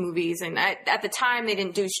watch movies. And at the time, they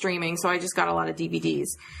didn't do streaming, so I just got a lot of DVDs.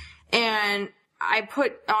 And I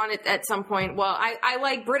put on it at some point, I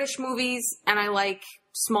like British movies, and I like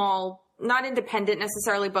small, not independent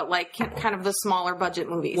necessarily, but kind of the smaller budget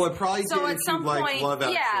movies. Well, it probably so at some point, Love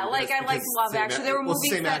Actually, I liked Love Actually. There were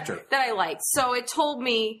movies that I liked. So it told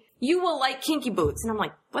me, you will like Kinky Boots. And I'm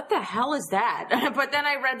like, what the hell is that? But then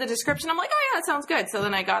I read the description. I'm like, oh yeah, that sounds good. So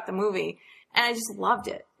then I got the movie. And I just loved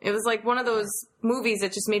it. It was like one of those movies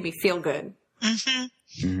that just made me feel good. Mm-hmm.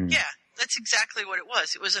 Mm-hmm. Yeah, that's exactly what it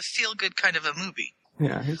was. It was a feel-good kind of a movie.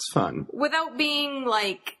 Yeah, it's fun. Without being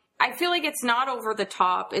I feel like it's not over the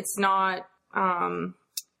top. It's not, I don't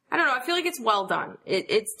know. I feel like it's well done.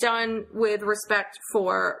 It's done with respect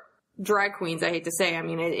for drag queens, I hate to say. I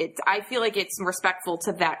mean, I feel like it's respectful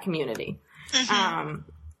to that community.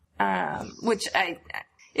 Mm-hmm. Which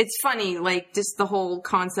it's funny, just the whole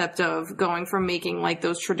concept of going from making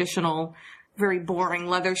those traditional, very boring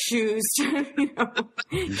leather shoes to,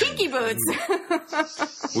 kinky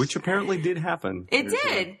boots. Which apparently did happen. It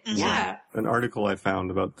did, yeah. An article I found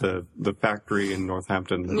about the factory in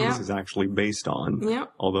Northampton that this is actually based on. Yeah.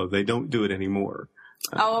 Although they don't do it anymore.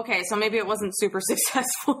 Oh, okay. So maybe it wasn't super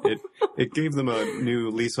successful. It gave them a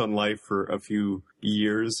new lease on life for a few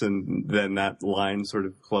years, and then that line sort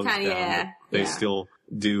of closed down. Yeah. They still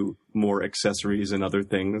do more accessories and other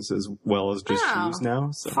things as well as just shoes now.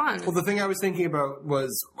 So. Fun. Well, the thing I was thinking about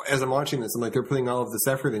was, as I'm watching this, I'm like, they're putting all of this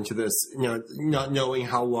effort into this, not knowing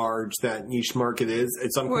how large that niche market is.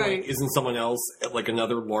 At some point, isn't someone else at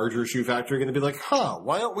another larger shoe factory going to be like,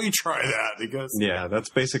 why don't we try that? Because yeah, that's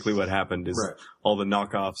basically what happened is all the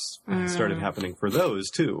knockoffs started happening for those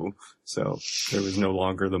too. So there was no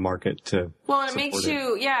longer the market to Well, it makes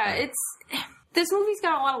you, this movie's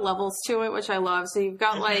got a lot of levels to it, which I love. So you've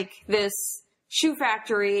got this shoe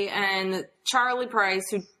factory and Charlie Price,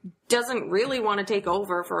 who doesn't really want to take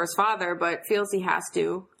over for his father, but feels he has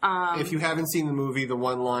to. If you haven't seen the movie, the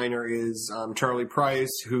one-liner is Charlie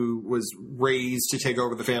Price, who was raised to take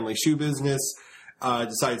over the family shoe business,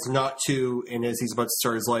 decides not to, and as he's about to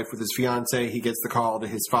start his life with his fiance, he gets the call that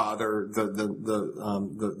his father,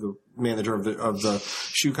 the manager of the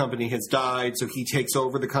shoe company, has died. So he takes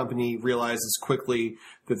over the company, realizes quickly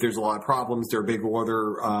that there's a lot of problems. Their big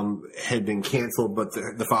order had been canceled, but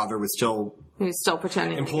the father was still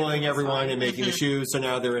pretending, employing everyone and making the shoes. So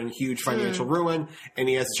now they're in huge financial ruin, and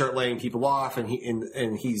he has to start laying people off. And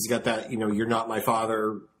he's got that, you're not my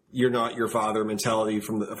father you're not your father mentality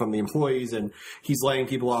from the employees, and he's laying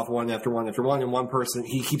people off one after one after one, and one person,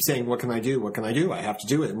 he keeps saying, what can I do? What can I do? I have to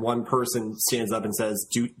do it. And one person stands up and says,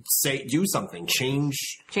 do something. Change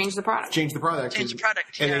the product. Change the product,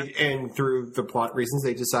 And through the plot reasons,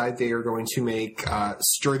 they decide they are going to make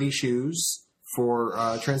sturdy shoes for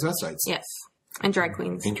transvestites. Yes. And drag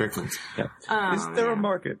queens. Yeah. Is there a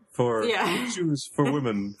market for shoes for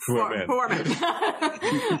women who are men? For men.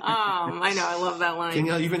 I know, I love that line.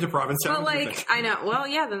 Danielle, you've been to Provincetown? But I know. Well,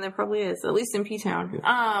 yeah, then there probably is, at least in P-Town. There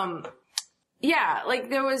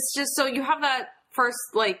was just, so you have that first,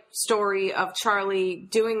 story of Charlie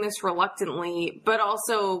doing this reluctantly, but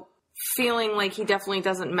also feeling like he definitely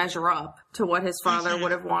doesn't measure up to what his father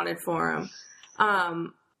would have wanted for him.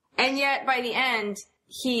 And yet, by the end,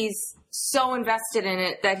 he's so invested in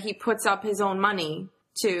it that he puts up his own money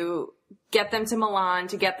to get them to Milan,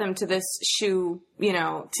 to get them to this shoe,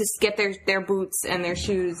 to get their boots and their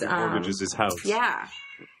shoes. Mortgages his house. Yeah.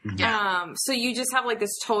 So you just have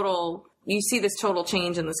you see this total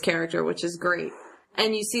change in this character, which is great.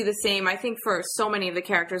 And you see the same, I think, for so many of the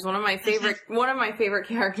characters. One of my favorite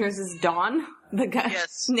characters is Dawn. The guy,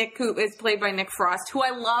 yes. Nick Coop is played by Nick Frost, who I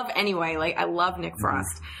love anyway. I love Nick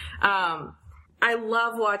Frost. I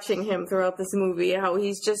love watching him throughout this movie, how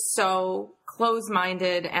he's just so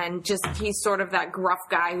close-minded and he's sort of that gruff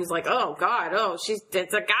guy who's like, oh God,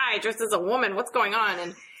 it's a guy dressed as a woman, what's going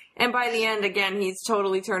on? And by the end, again, he's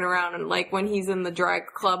totally turned around and when he's in the drag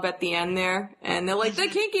club at the end there and they're like, the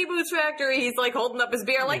Kinky Boots Factory, he's holding up his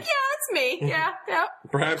beer yeah, that's me. Yeah.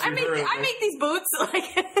 Perhaps I make these boots.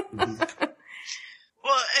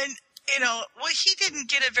 Well, and he didn't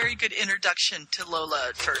get a very good introduction to Lola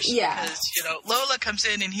at first. Yeah. Because, Lola comes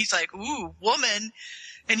in and he's like, ooh, woman.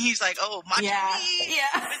 And he's like, oh, my yeah.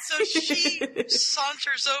 And so she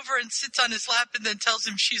saunters over and sits on his lap and then tells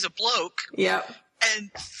him she's a bloke. Yep.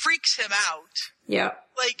 And freaks him out. Yep.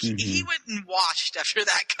 He went and washed after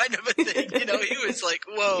that kind of a thing. He was like,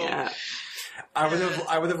 whoa. Yeah. I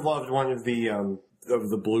would have loved one of the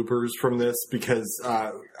bloopers from this because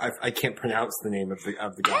I can't pronounce the name of the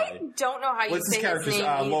guy. I don't know how you say his name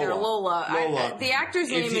either. Lola. The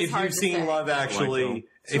actor's name is hard to say. If you've seen Love Actually,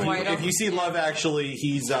 if you see Love Actually,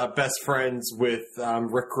 he's best friends with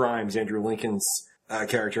Rick Grimes, Andrew Lincoln's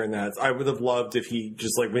character in that. I would have loved if he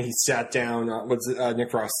just when he sat down on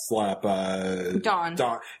Nick Frost's lap. Dawn.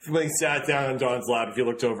 When he sat down on Dawn's lap, if you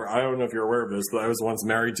looked over, I don't know if you're aware of this, but I was once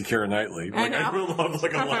married to Keira Knightley. I would love a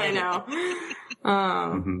line. I know.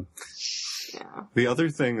 Yeah. The other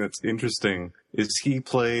thing that's interesting is he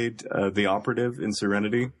played the operative in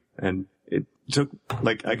Serenity, and it took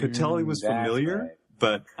I could tell he was familiar,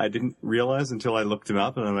 but I didn't realize until I looked him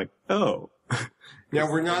up, and I'm like, oh. Yeah,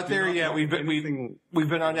 we're not there yet. We've been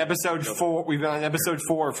on episode 4. We've been on episode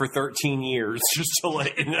 4 for 13 years, just to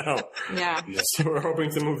let you know. Yeah. So we're hoping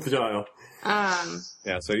to move the dial.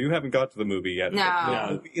 Yeah. So you haven't got to the movie yet.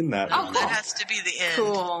 No. In that. Oh, that has to be the end.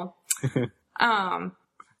 Cool.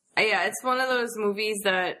 Yeah, it's one of those movies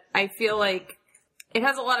that I feel like it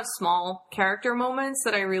has a lot of small character moments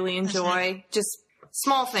that I really enjoy. Just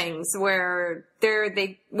small things where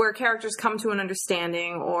where characters come to an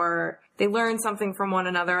understanding or they learn something from one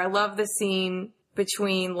another. I love the scene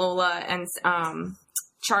between Lola and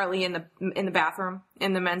Charlie in the bathroom,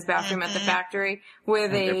 in the men's bathroom at the factory, where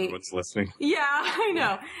everyone's listening. Yeah, I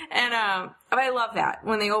know. And I love that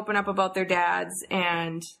when they open up about their dads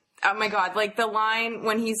and oh my God, the line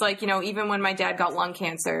when he's like, even when my dad got lung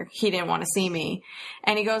cancer, he didn't want to see me.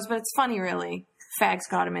 And he goes, but it's funny really. Fags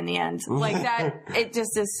got him in the end. That, it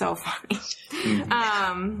just is so funny.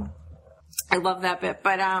 I love that bit.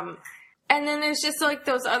 But, and then there's just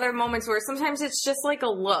those other moments where sometimes it's just a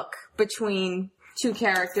look between two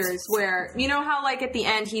characters where, how at the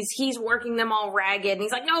end he's working them all ragged and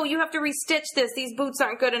he's like, no, you have to restitch this. These boots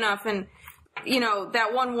aren't good enough. And,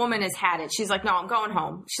 that one woman has had it. She's like, no, I'm going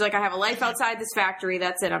home. She's like, I have a life outside this factory.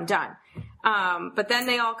 That's it. I'm done. But then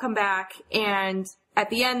they all come back and at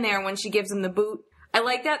the end there, when she gives him the boot, I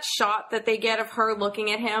like that shot that they get of her looking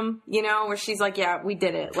at him, where she's like, yeah, we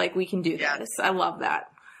did it. We can do this. I love that.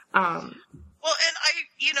 Well, and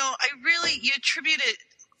I really, you attribute it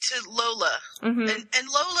to Lola. Mm-hmm. And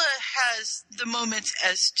Lola has the moments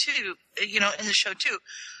as too, in the show too.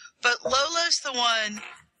 But Lola's the one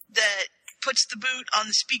that puts the boot on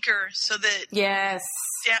the speaker so that yes,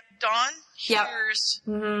 Dawn hears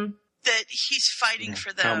that he's fighting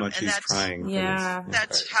for them. How much and he's that's trying.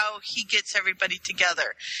 That's how he gets everybody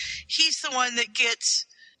together. He's the one that gets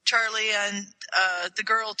Charlie and the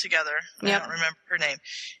girl together. I don't remember her name.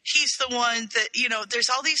 He's the one that, there's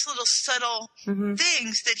all these little subtle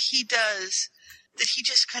things that he does that he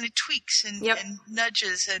just kind of tweaks and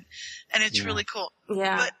nudges, and it's really cool.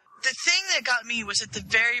 Yeah. But the thing that got me was at the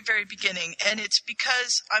very, very beginning, and it's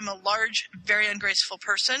because I'm a large, very ungraceful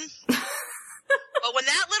person. But when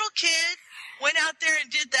that little kid went out there and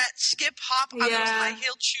did that skip hop on those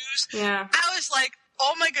high-heeled shoes, I was like,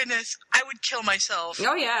 oh my goodness, I would kill myself.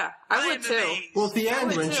 Oh yeah, I would too. Amazed. Well, at the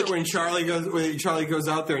end, when Charlie goes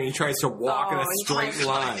out there and he tries to walk in a straight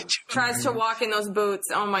line, tries to walk in those boots.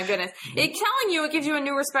 Oh my goodness! It gives you a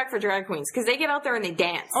new respect for drag queens because they get out there and they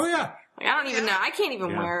dance. Oh yeah. Like, I don't even know. I can't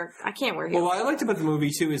even wear. I can't wear heels. Well, what I liked about the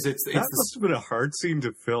movie too is it's that must have been a hard scene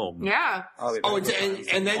to film. Yeah.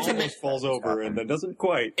 And then almost falls over and then doesn't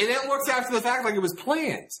quite. And it looks after the fact like it was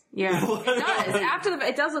planned. Yeah, it does.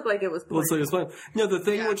 It does look like it was planned. Looks like it was planned. No, the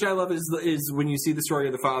thing which I love is when you see the story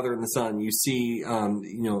of the father and the son, you see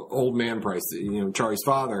old man Price, Charlie's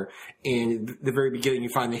father, and at the very beginning you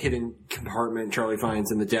find the hidden compartment Charlie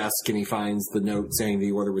finds in the desk, and he finds the note saying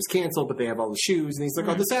the order was canceled, but they have all the shoes, and he's like,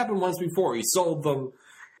 "Oh, this happened once before." He sold them,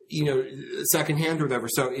 secondhand or whatever,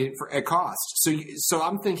 so at cost. So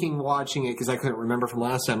I'm thinking, watching it because I couldn't remember from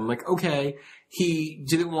last time. I'm like, okay, he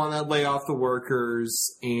didn't want to lay off the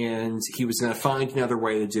workers, and he was going to find another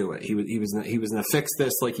way to do it. He was going to fix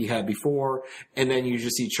this like he had before, and then you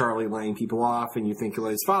just see Charlie laying people off, and you think, well,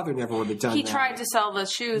 his father never would have done that. He tried to sell the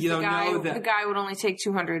shoes. The guy would only take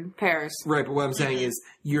 200 pairs. Right, but what I'm saying is,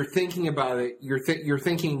 you're thinking about it. You're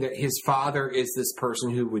thinking that his father is this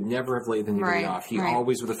person who would never have laid anybody off. He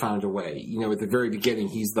always would have found a way. At the very beginning,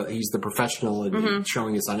 he's the professional and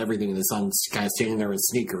showing his son everything, and the son's kind of standing there in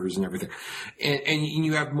sneakers and everything. And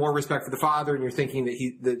you have more respect for the father, and you're thinking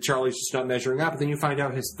that Charlie's just not measuring up. But then you find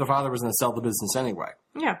out the father was going to sell the business anyway.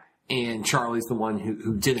 Yeah. And Charlie's the one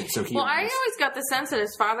who didn't. So I always got the sense that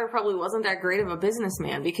his father probably wasn't that great of a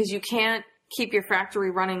businessman, because you can't keep your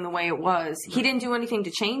factory running the way it was. He didn't do anything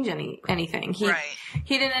to change anything.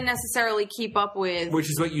 He didn't necessarily keep up with, which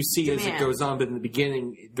is what you see as it goes on. But in the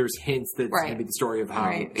beginning, there's hints that maybe the story of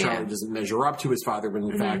how Charlie doesn't measure up to his father, but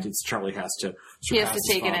in fact, it's Charlie has to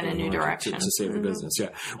take it in a new direction to save the business. Yeah.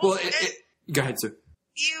 Well, go ahead, Sue.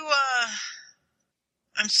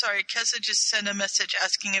 I'm sorry, Keza just sent a message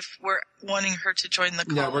asking if we're wanting her to join the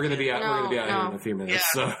call. No, we're going to be out. We're going to be out here in a few minutes.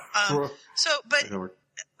 Yeah.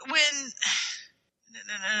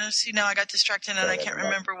 See, now I got distracted and I can't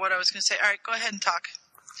remember what I was going to say. All right, go ahead and talk.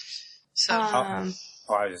 So,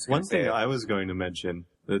 one thing I was going to mention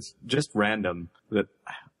that's just random that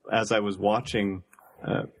as I was watching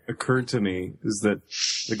occurred to me is that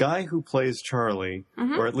the guy who plays Charlie,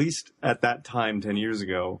 or at least at that time 10 years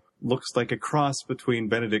ago, looks like a cross between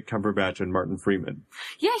Benedict Cumberbatch and Martin Freeman.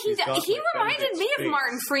 Yeah, he reminded me of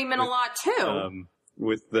Martin Freeman a lot too.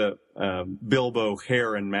 With the Bilbo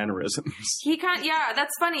hair and mannerisms.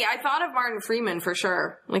 That's funny. I thought of Martin Freeman for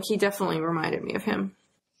sure. Like, he definitely reminded me of him.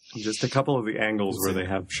 Just a couple of the angles where they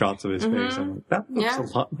have shots of his face. I'm like, that looks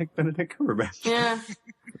a lot like Benedict Cumberbatch. Yeah.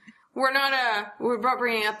 We're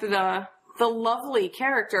bringing up the lovely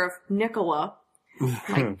character of Nicola.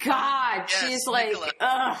 My God, she's like,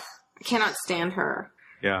 ugh, I cannot stand her.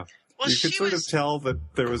 Yeah. Well, you could sort of tell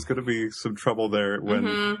that there was going to be some trouble there when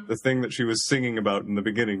the thing that she was singing about in the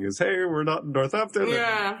beginning is, hey, we're not in Northampton.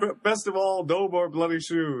 Yeah. And best of all, no more bloody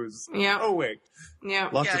shoes. Yeah. Oh, wait. Yeah.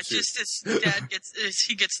 Lots of shoes. Just as dad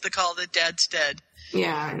he gets the call that dad's dead.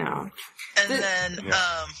 Yeah, I know. And then,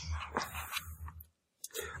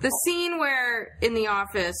 the scene where, in the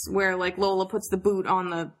office, where, like, Lola puts the boot on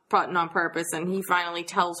the button on purpose and he finally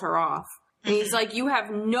tells her off. And he's like, you have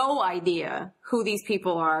no idea who these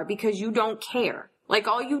people are because you don't care. Like,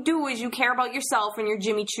 all you do is you care about yourself and your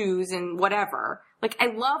Jimmy Choos and whatever. Like, I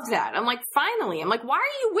love that. I'm like, finally. I'm like, why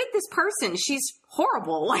are you with this person? She's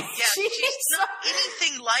horrible. Like, she's not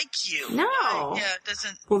anything like you. No. It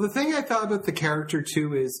doesn't. Well, the thing I thought about the character,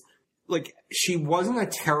 too, is, like, she wasn't a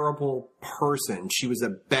terrible person. She was a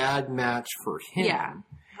bad match for him. Yeah.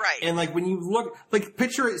 Right. And, like, when you look, like,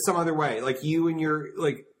 picture it some other way. Like, you and your,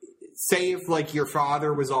 like, say if, like, your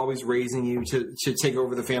father was always raising you to take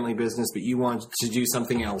over the family business, but you wanted to do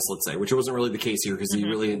something else, let's say, which wasn't really the case here because he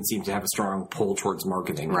really didn't seem to have a strong pull towards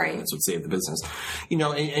marketing. Right. That's what saved the business.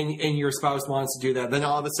 And your spouse wants to do that. Then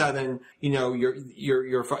all of a sudden,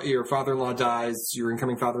 your father-in-law dies, your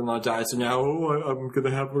incoming father-in-law dies, so now I'm going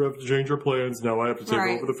to have to change our plans. Now I have to take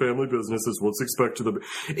over the family business is what's expected of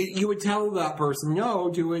it. You would tell that person, no,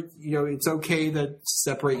 do it. It's okay to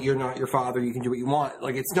separate. You're not your father. You can do what you want.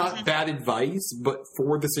 Like, it's not bad advice, but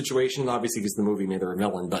for the situation, obviously because the movie made her a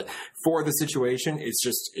villain, but for the situation, it's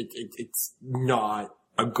just, it's not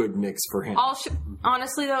a good mix for him.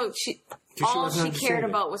 Honestly, though, all she cared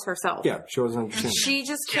about was herself. Yeah, she wasn't understanding. She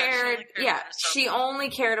just cared. She only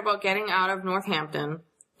cared about getting out of Northampton,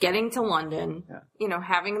 getting to London.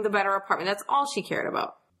 Having the better apartment. That's all she cared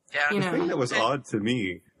about. Yeah. The thing that was odd to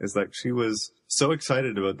me is like she was so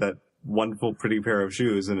excited about that wonderful, pretty pair of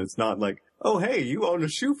shoes, and it's not like, oh, hey, you own a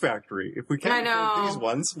shoe factory. If we can't afford these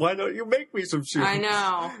ones, why don't you make me some shoes? I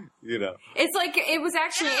know. It's like, it was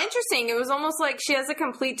actually interesting. It was almost like she has a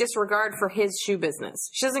complete disregard for his shoe business.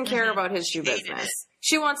 She doesn't care about his shoe business.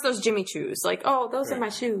 She wants those Jimmy Choos. Like, oh, those are my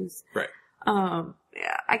shoes. Right.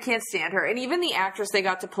 Yeah, I can't stand her. And even the actress they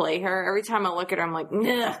got to play her, every time I look at her, I'm like,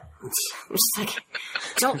 nah. I'm just like,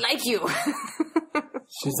 don't like you.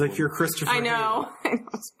 She's like, you're Christopher. I know.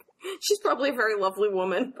 She's probably a very lovely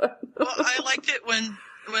woman. But well, I liked it when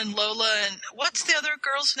Lola and what's the other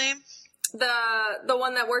girl's name? The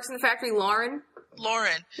one that works in the factory, Lauren.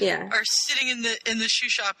 Yeah. Are sitting in the shoe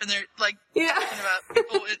shop and they're like talking about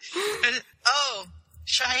people and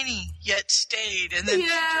shiny yet stayed, and then she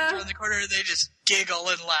turns around the corner and they just giggle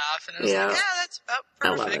and laugh, and I was like, that's about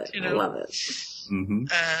perfect. I love it. Mm-hmm.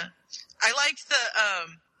 I liked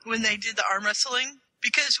the when they did the arm wrestling,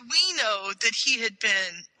 because we know that he had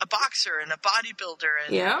been a boxer and a bodybuilder,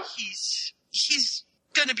 and he's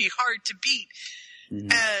going to be hard to beat.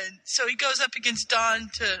 Mm-hmm. And so he goes up against Don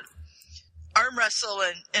to arm wrestle,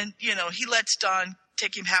 and he lets Don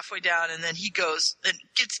take him halfway down, and then he goes and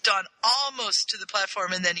gets Don almost to the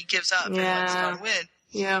platform, and then he gives up and lets Don win.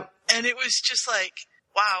 Yeah. And it was just like,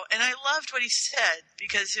 wow. And I loved what he said,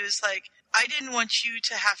 because it was like, I didn't want you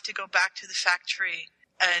to have to go back to the factory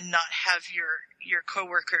and not have your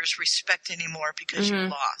coworkers respect anymore because you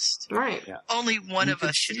lost. Right. Yeah. Only one of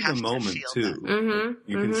us should have to feel too. that.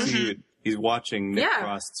 Mm-hmm. You can see it. He's watching Nick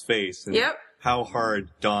Frost's face and how hard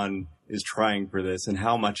Don is trying for this and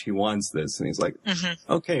how much he wants this. And he's like,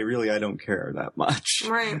 okay, really, I don't care that much.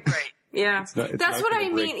 Right. Yeah. That's what I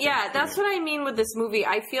mean. Yeah, that's what I mean with this movie.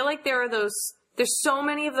 I feel like there's so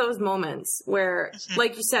many of those moments where,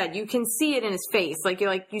 like you said, you can see it in his face. Like,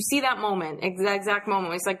 you see that moment, that exact moment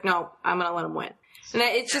where he's like, no, I'm going to let him win. And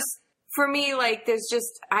it's just, for me, like, there's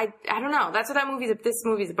just, I don't know. That's what this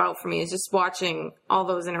movie's about for me, is just watching all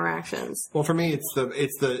those interactions. Well, for me, it's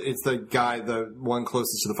the guy, the one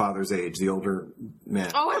closest to the father's age, the older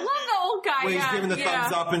man. Oh, I love the old guy. When he's giving the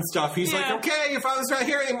thumbs up and stuff, he's like, okay, your father's not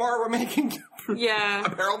here anymore. We're making a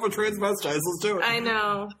barrel for transvestites. Let's do it. I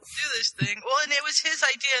know. Let's do this thing. Well, and it was his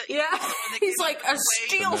idea. Yeah. He's like, a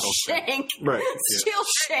steel shank. Right. Steel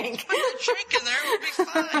shank. Put the shank in there, we'll be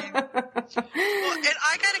fine. Well, and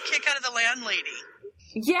I got a kick out of the landlady.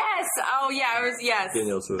 Yes. Oh, yeah. Yes.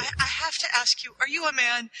 I have to ask you, are you a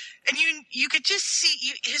man? And you could just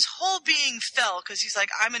see his whole being fell, because he's like,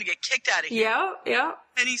 I'm going to get kicked out of here. Yeah.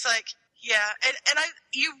 And he's like, yeah. And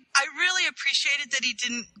I really appreciated that he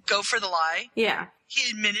didn't go for the lie. Yeah.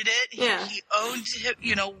 He admitted it. He owned,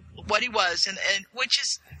 what he was, and which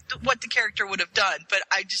is what the character would have done. But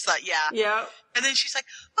I just thought, Yeah. And then she's like,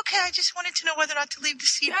 okay, I just wanted to know whether or not to leave the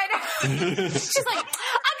scene. I know. She's like,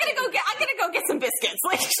 I'm gonna go get some biscuits.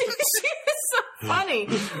 Like, she was so funny.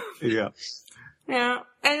 Yeah. Yeah.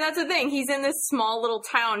 And that's the thing. He's in this small little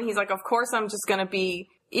town. He's like, of course I'm just gonna be,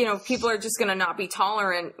 people are just gonna not be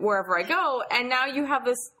tolerant wherever I go. And now you have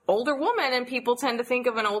this older woman, and people tend to think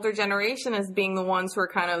of an older generation as being the ones who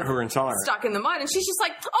are intolerant, stuck in the mud. And she's just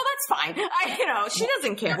like, oh, that's fine. She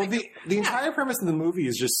doesn't care. Well, the entire premise of the movie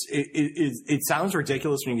is just, it sounds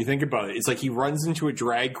ridiculous when you think about it. It's like he runs into a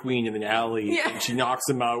drag queen in an alley, and she knocks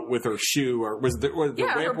him out with her shoe, or was the whip,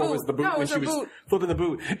 or was the boot when she was flipping the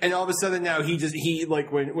boot. And all of a sudden now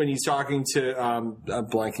when he's talking to,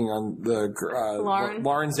 blanking on the,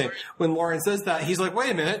 Lauren's name, when Lauren says that, he's like,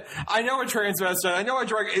 wait a minute, I know a transvestite, I know a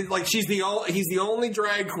drag, like he's the only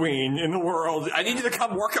drag queen in the world. I need you to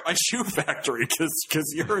come work at my shoe factory because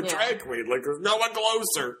you're a drag queen. Like, there's no one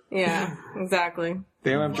closer. Yeah, exactly.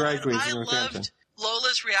 They don't have drag queens in Northampton. I loved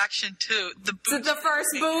Lola's reaction to the boots. To the first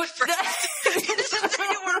boot.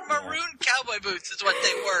 They were maroon cowboy boots is what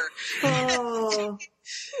they were. Oh.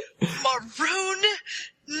 Maroon?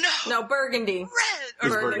 No, burgundy. Red.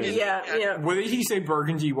 Burgundy. Yeah. What did he say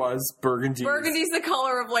burgundy was? Burgundy's the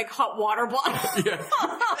color of, like, hot water bottles. Yeah.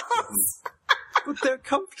 But they're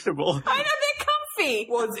comfortable. I know, they're comfy.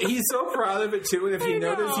 Well, he's so proud of it, too. And if you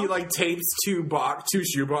notice, he, like, tapes two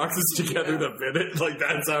shoe boxes together to fit it. Like,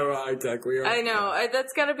 that's how high-tech we are. I know.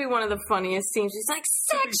 That's got to be one of the funniest scenes. He's like,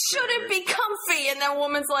 sex shouldn't be comfy. And that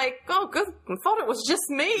woman's like, oh, good. I thought it was just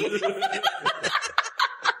me.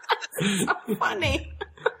 So funny.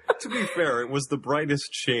 To be fair, it was the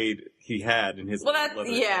brightest shade he had in his. Well,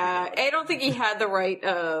 I don't think he had the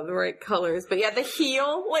right colors, but the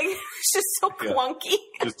heel, like, it's just so clunky.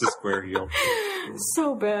 Just a square heel.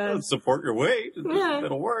 So bad. Support your weight.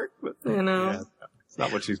 It'll work. But, I know. It's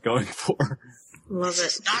not what she's going for. Love it.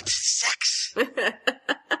 This is not sex.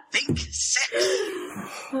 Think sex.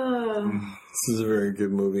 This is a very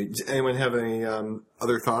good movie. Does anyone have any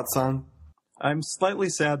other thoughts on? I'm slightly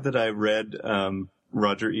sad that I read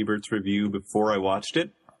Roger Ebert's review before I watched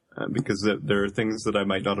it, because there are things that I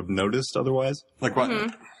might not have noticed otherwise. Like what? Mm-hmm.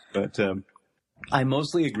 But I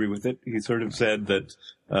mostly agree with it. He sort of said that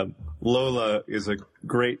Lola is a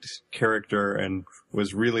great character and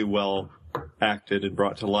was really well acted and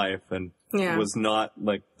brought to life, and was not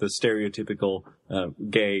like the stereotypical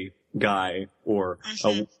gay guy or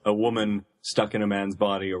a woman stuck in a man's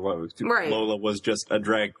body, or what. Right. Lola was just a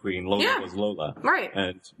drag queen. Lola was Lola. Right.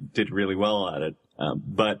 And did really well at it.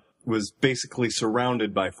 But was basically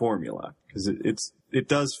surrounded by formula, because it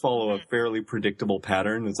does follow a fairly predictable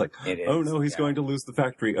pattern. It's like, oh no, he's going to lose the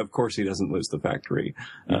factory. Of course he doesn't lose the factory.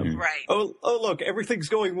 Right. Oh look, everything's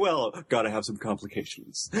going well. Got to have some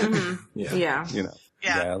complications. Yeah. You know.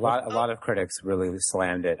 Yeah, a lot of critics really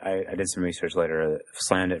slammed it. I did some research later,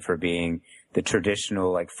 slammed it for being the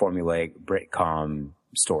traditional, like, formulaic Britcom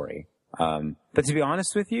story. But to be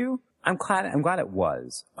honest with you, I'm glad it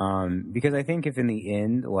was. Because I think if in the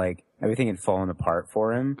end, like, everything had fallen apart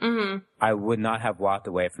for him, I would not have walked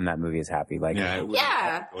away from that movie as happy. Like,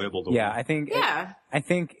 I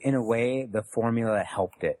think in a way the formula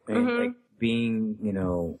helped it. Like, being, you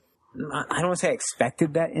know, I don't want to say I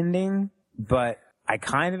expected that ending, but I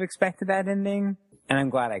kind of expected that ending, and I'm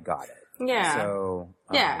glad I got it. Yeah. So,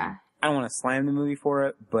 I don't want to slam the movie for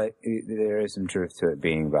it, but there is some truth to it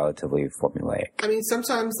being relatively formulaic. I mean,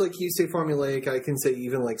 sometimes, like, you say formulaic, I can say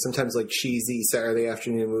even, like, sometimes, like, cheesy Saturday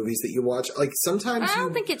afternoon movies that you watch. Like, sometimes I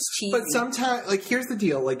don't think it's cheesy. But sometimes, like, here's the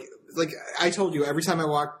deal. Like I told you, every time I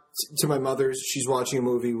walk to my mother's, she's watching a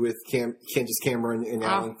movie with Candace Cameron and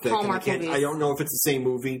Alan Thicke. And I don't know if it's the same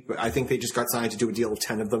movie, but I think they just got signed to do a deal of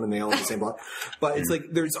 10 of them, and they all have the same plot. But it's like,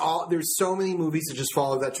 there's so many movies that just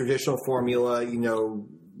follow that traditional formula, you know,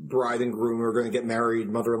 bride and groom are going to get married,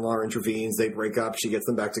 mother-in-law intervenes, they break up, she gets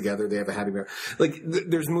them back together, they have a happy marriage. Like,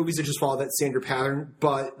 there's movies that just follow that standard pattern,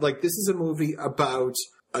 but, like, this is a movie about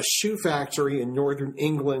a shoe factory in northern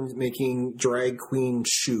England making drag queen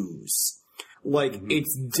shoes. Like,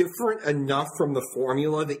 it's different enough from the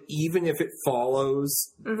formula that even if it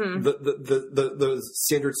follows the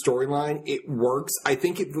standard storyline, it works. I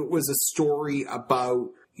think if it was a story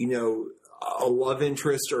about, you know, a love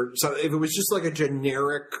interest, or so, if it was just like a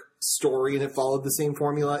generic story and it followed the same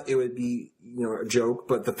formula, it would be, you know, a joke.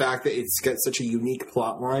 But the fact that it's got such a unique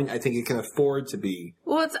plot line, I think it can afford to be.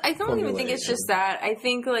 Well, I don't even think it's just that. I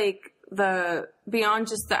think, like, beyond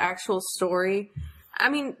just the actual story, I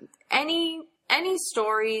mean, any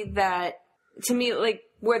story that, to me, like,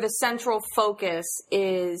 where the central focus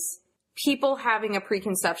is people having a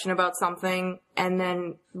preconception about something and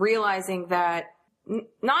then realizing that,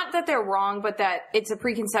 not that they're wrong, but that it's a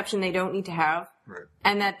preconception they don't need to have. Right.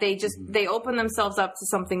 And that they just, they open themselves up to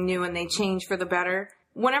something new and they change for the better.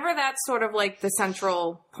 Whenever that's sort of like the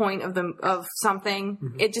central point of something,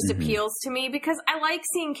 it just appeals to me, because I like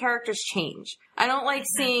seeing characters change. I don't like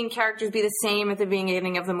seeing characters be the same at the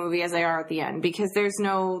beginning of the movie as they are at the end, because there's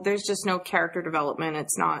just no character development.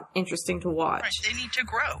 It's not interesting to watch. Right. They need to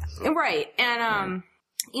grow. Right. And,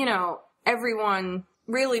 you know,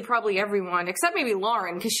 probably everyone, except maybe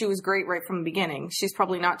Lauren, because she was great right from the beginning. She's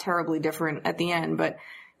probably not terribly different at the end, but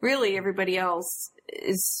really everybody else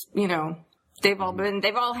is, you know, they've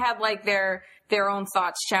all had like their own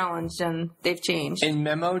thoughts challenged, and they've changed. In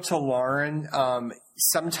memo to Lauren,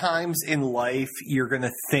 sometimes in life you're going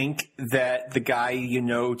to think that the guy you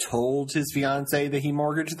know told his fiance that he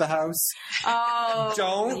mortgaged the house. Oh,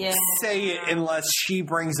 don't say it unless she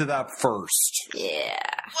brings it up first. Yeah.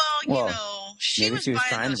 Well, you know, she was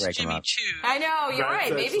trying to break him up. I know, you're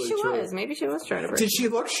right. Maybe she was. Maybe she was trying to break him up. Did she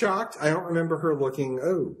look shocked? I don't remember her looking,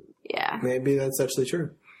 yeah. Maybe that's actually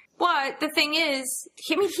true. But the thing is,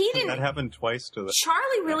 he didn't. That happened twice to the.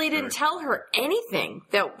 Charlie really didn't tell her anything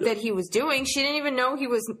that he was doing. She didn't even know he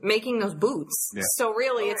was making those boots. Yeah. So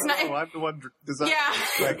really, it's not. I'm the one designing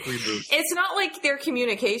boots. It's not like their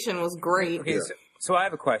communication was great. Okay, so I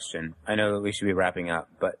have a question. I know that we should be wrapping up,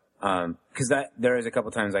 but because there is a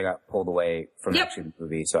couple times I got pulled away from actually the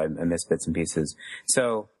movie, so I missed bits and pieces.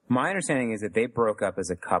 So my understanding is that they broke up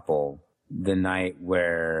as a couple the night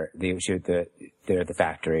where they're at the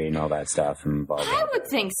factory and all that stuff and blah, blah, blah. I would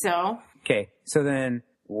think so. Okay, so then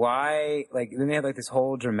why, like, then they have like this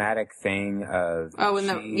whole dramatic thing of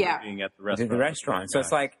being at the restaurant. So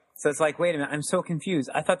it's like, So it's like, wait a minute, I'm so confused.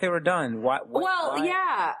 I thought they were done. Why?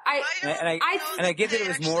 Yeah. I get that it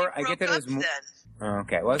was more. I get that it was more.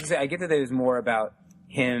 Okay. Well, I was gonna say, I get that it was more about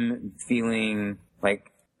him feeling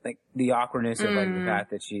like the awkwardness of like the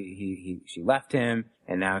fact that she left him,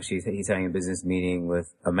 and now he's having a business meeting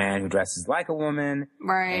with a man who dresses like a woman,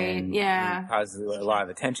 right? And causes a lot of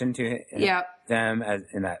attention to them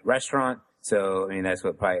in that restaurant. So I mean, that's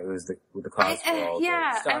what probably was the cause for all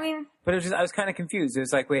the stuff. I mean, but I was kind of confused. It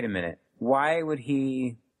was like, wait a minute, why would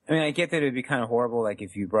he? I mean, I get that it'd be kind of horrible, like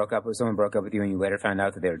if someone broke up with you and you later found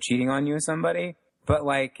out that they were cheating on you with somebody. But,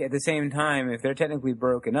 like, at the same time, if they're technically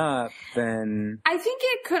broken up, then... I think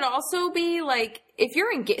it could also be, like, if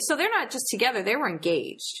you're engaged... So they're not just together, they were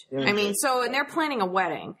engaged. Mm-hmm. I mean, and they're planning a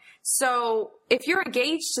wedding. So if you're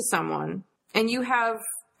engaged to someone and you have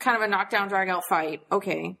kind of a knockdown, drag-out fight,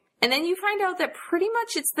 okay. And then you find out that pretty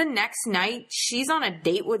much it's the next night, she's on a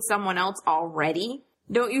date with someone else already...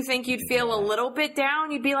 Don't you think you'd feel a little bit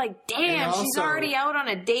down? You'd be like, damn, also, she's already out on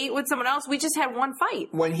a date with someone else. We just had one fight.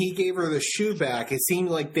 When he gave her the shoe back, it seemed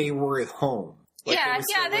like they were at home. Like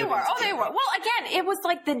they were. Oh, they were. Well, again, it was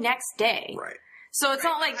like the next day. Right. So it's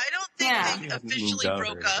not like... I don't think they officially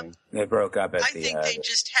broke up. They broke up at I think they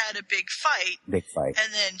just had a big fight. Big fight.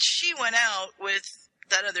 And then she went out with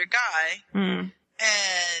that other guy. And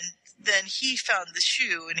then he found the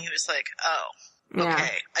shoe and he was like, oh...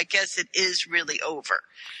 Okay, I guess it is really over.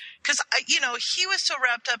 Because, he was so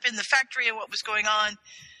wrapped up in the factory and what was going on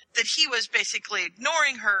that he was basically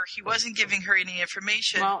ignoring her. He wasn't giving her any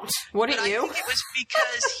information. Well, wouldn't you? I think it was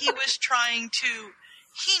because he was trying to...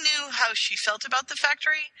 He knew how she felt about the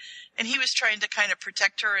factory, and he was trying to kind of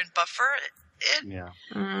protect her and buffer it. Yeah.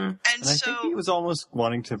 And I think he was almost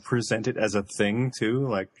wanting to present it as a thing, too.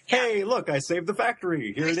 Like, hey, look, I saved the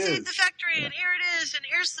factory. Here it is. I saved the factory, and here it is, and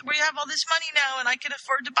we have all this money now, and I can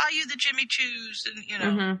afford to buy you the Jimmy Choos,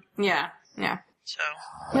 and, Mm-hmm. Yeah. So.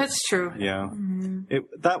 That's true. Yeah.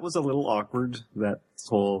 That was a little awkward, that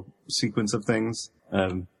whole sequence of things.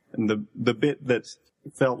 And the bit that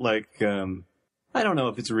felt like... I don't know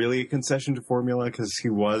if it's really a concession to formula because he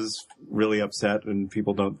was really upset and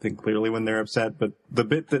people don't think clearly when they're upset. But the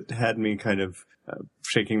bit that had me kind of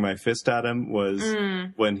shaking my fist at him was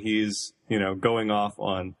when he's, going off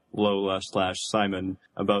on Lola/Simon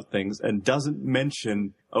about things and doesn't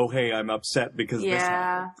mention, oh, hey, I'm upset because this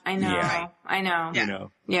happened. I know. Yeah. I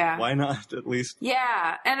know. Yeah. Why not at least and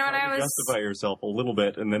when I was justify yourself a little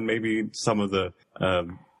bit and then maybe some of the...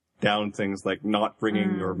 down things like not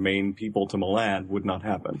bringing your main people to Milan would not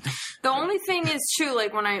happen. The only thing is true,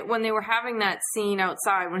 like when they were having that scene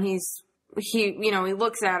outside, when he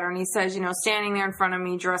looks at her and he says, standing there in front of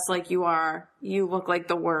me dressed like you are, you look like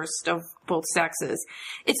the worst of both sexes.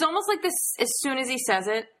 It's almost like this, as soon as he says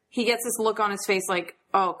it, he gets this look on his face like,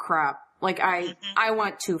 oh crap. Like I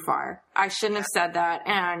went too far. I shouldn't have said that.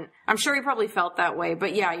 And I'm sure he probably felt that way,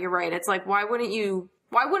 but yeah, you're right. It's like, why wouldn't you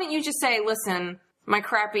just say, listen, my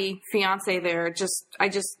crappy fiance there,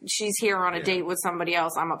 she's here on a date with somebody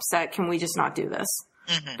else. I'm upset. Can we just not do this?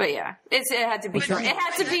 Mm-hmm. But yeah, it had to be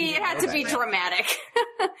dramatic.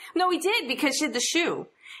 No, he did because she had the shoe.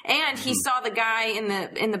 And he saw the guy in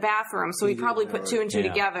the bathroom, so he probably put two and two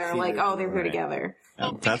together, like, oh, they're here together.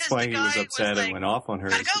 Well, that's why he was upset and went off on her,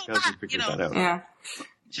 because he figured that out. Yeah.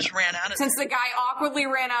 Just ran out of Since the guy awkwardly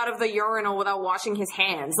ran out of the urinal without washing his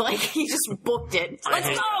hands. Like, he just booked it. Let's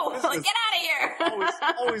go! Like, get out of here!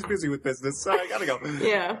 always busy with business, so I gotta go.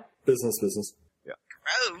 Yeah. Business. Yeah.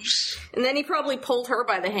 Gross. And then he probably pulled her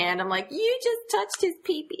by the hand. I'm like, you just touched his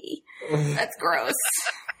pee-pee. That's gross.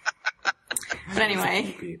 But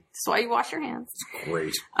anyway, that's why you wash your hands.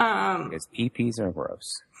 Great. Because pee-pees are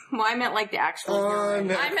gross. Well, I meant like the actual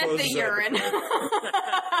urine. I meant the urine.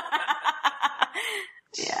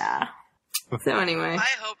 Yeah. So anyway. I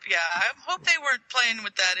hope they weren't playing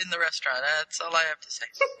with that in the restaurant. That's all I have to say.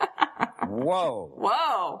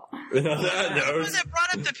 Whoa. The one that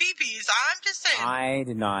brought up the pee-pees, I'm just saying. I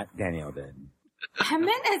did not. Danielle did. I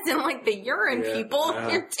meant as in like the urine, people.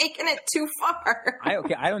 You're taking it too far.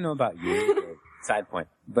 I don't know about you, side point,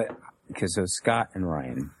 but because so Scott and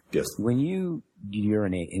Ryan. Yes. When you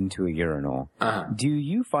urinate into a urinal, do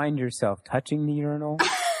you find yourself touching the urinal?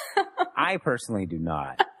 I personally do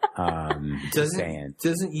not.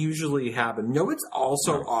 Doesn't usually happen. No, it's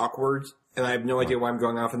also awkward, and I have no idea why I'm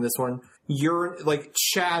going off on this one. Like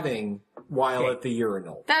chatting while at the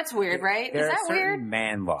urinal. That's weird, right? There Is that are certain weird?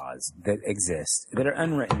 man laws that exist that are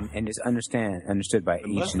unwritten and just understood by each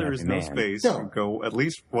and every man. Unless there is no space, go at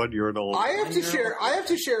least one urinal. I have to share.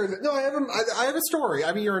 No, I have a story. I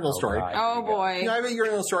have a urinal story. God. Oh boy. I have a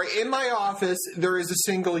urinal story. In my office, there is a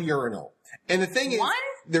single urinal. And the thing is... One?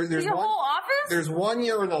 there's the one whole office? There's one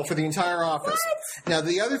urinal for the entire office. What? Now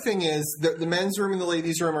the other thing is the men's room and the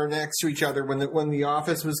ladies' room are next to each other. When the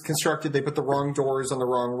office was constructed, they put the wrong doors on the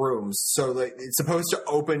wrong rooms, so that it's supposed to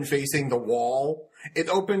open facing the wall. It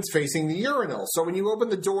opens facing the urinal. So when you open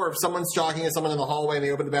the door, if someone's talking to someone in the hallway and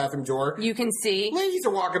they open the bathroom door, you can see. Ladies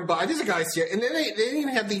are walking by. There's a guy here, and then they didn't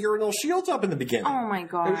even have the urinal shields up in the beginning. Oh my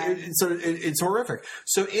god! It's horrific.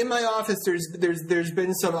 So in my office, there's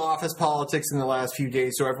been some office politics in the last few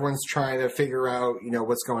days. So everyone's trying to figure out,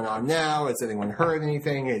 what's going on now. Has anyone heard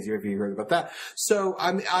anything? Have you heard about that? So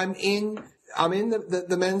I'm in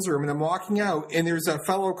the men's room, and I'm walking out, and there's a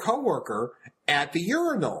fellow coworker at the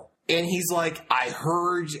urinal. And he's like, I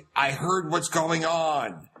heard what's going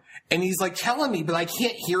on. And he's like telling me, but I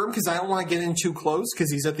can't hear him because I don't want to get in too close because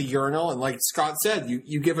he's at the urinal. And like Scott said,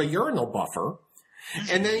 you give a urinal buffer.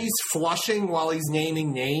 And then he's flushing while he's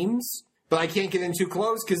naming names. But I can't get in too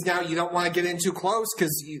close because now you don't want to get in too close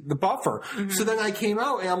because the buffer. Mm-hmm. So then I came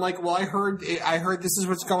out and I'm like, well, I heard this is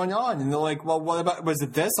what's going on. And they're like, well, what about, was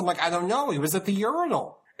it this? I'm like, I don't know. He was at the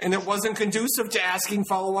urinal. And it wasn't conducive to asking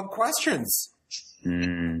follow-up questions.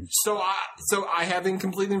 Mm. So I have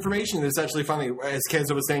incomplete information. It's actually funny. As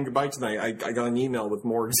Kenzo was saying goodbye tonight, I got an email with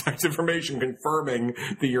more exact information confirming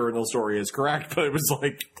the urinal story is correct. But it was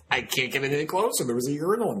like, I can't get any closer. There was a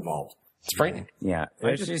urinal involved. It's frightening. Yeah.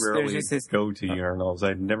 I just rarely go to urinals.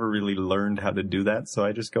 I've never really learned how to do that, so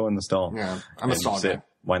I just go in the stall. Yeah, I'm a stall guy.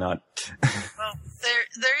 Why not? Well,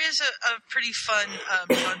 there is a pretty fun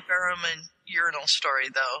John Barrowman urinal story,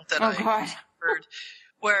 though, that I heard.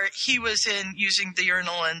 Where he was in using the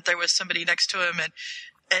urinal and there was somebody next to him and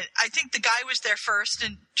I think the guy was there first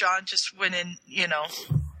and John just went in,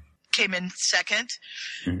 came in second.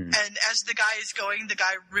 Mm-hmm. And as the guy is going, the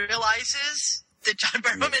guy realizes that John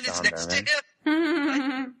Barrowman is next to him.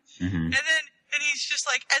 Mm-hmm. And he's just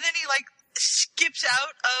like, and then he like skips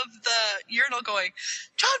out of the urinal going,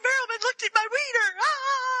 John Barrowman looked at my wiener,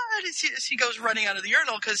 and as he goes running out of the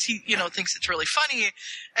urinal because he, thinks it's really funny.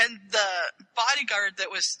 And the bodyguard that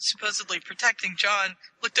was supposedly protecting John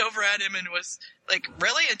looked over at him and was like,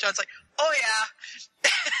 really? And John's like, oh yeah.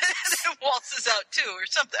 And then waltzes out too, or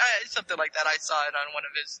something like that. I saw it on one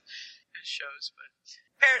of his shows, but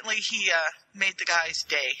apparently he made the guy's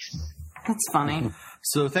day. That's funny.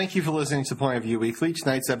 So thank you for listening to Point of View Weekly.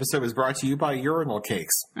 Tonight's episode was brought to you by Urinal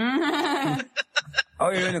Cakes. Mm-hmm. Oh,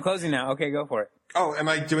 you're doing the closing now. Okay, go for it. Oh, am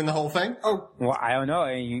I doing the whole thing? Oh. Well, I don't know.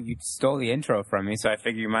 You stole the intro from me, so I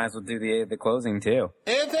figure you might as well do the closing, too.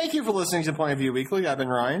 And thank you for listening to Point of View Weekly. I've been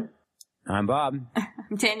Ryan. I'm Bob.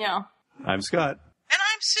 I'm Danielle. I'm Scott. And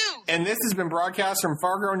I'm Sue. And this has been broadcast from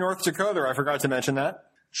Fargo, North Dakota. I forgot to mention that.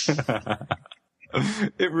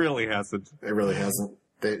 It really hasn't. It really hasn't.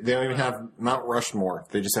 They don't even have Mount Rushmore.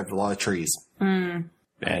 They just have a lot of trees. Mm.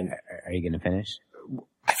 And are you going to finish?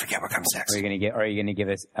 I forget what comes next. Are you going to give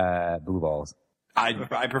us blue balls?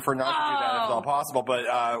 I prefer not to do that if at all possible. But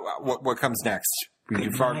what comes next?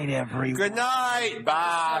 Good night, everyone. Good night.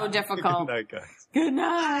 Bye. So difficult. Good night, guys. Good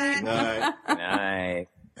night. Good night. Good night.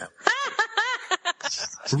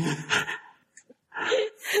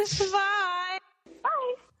 Bye.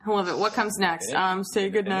 Bye. I love it. What comes next? Say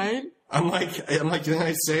good night. I'm like, didn't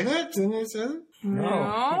I say that? Didn't I say that?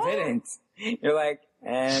 No, you didn't. You're like,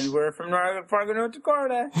 and we're from Fargo, North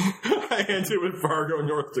Dakota. I ended with Fargo,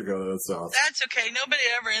 North Dakota. That's awesome. That's okay. Nobody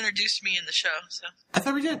ever introduced me in the show, so. I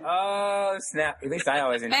thought we did. Oh, snap. At least I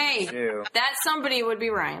always introduce you. That somebody would be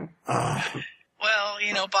Ryan. Well,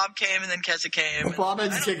 Bob came and then Keza came. Bob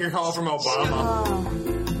had to take a call from Obama.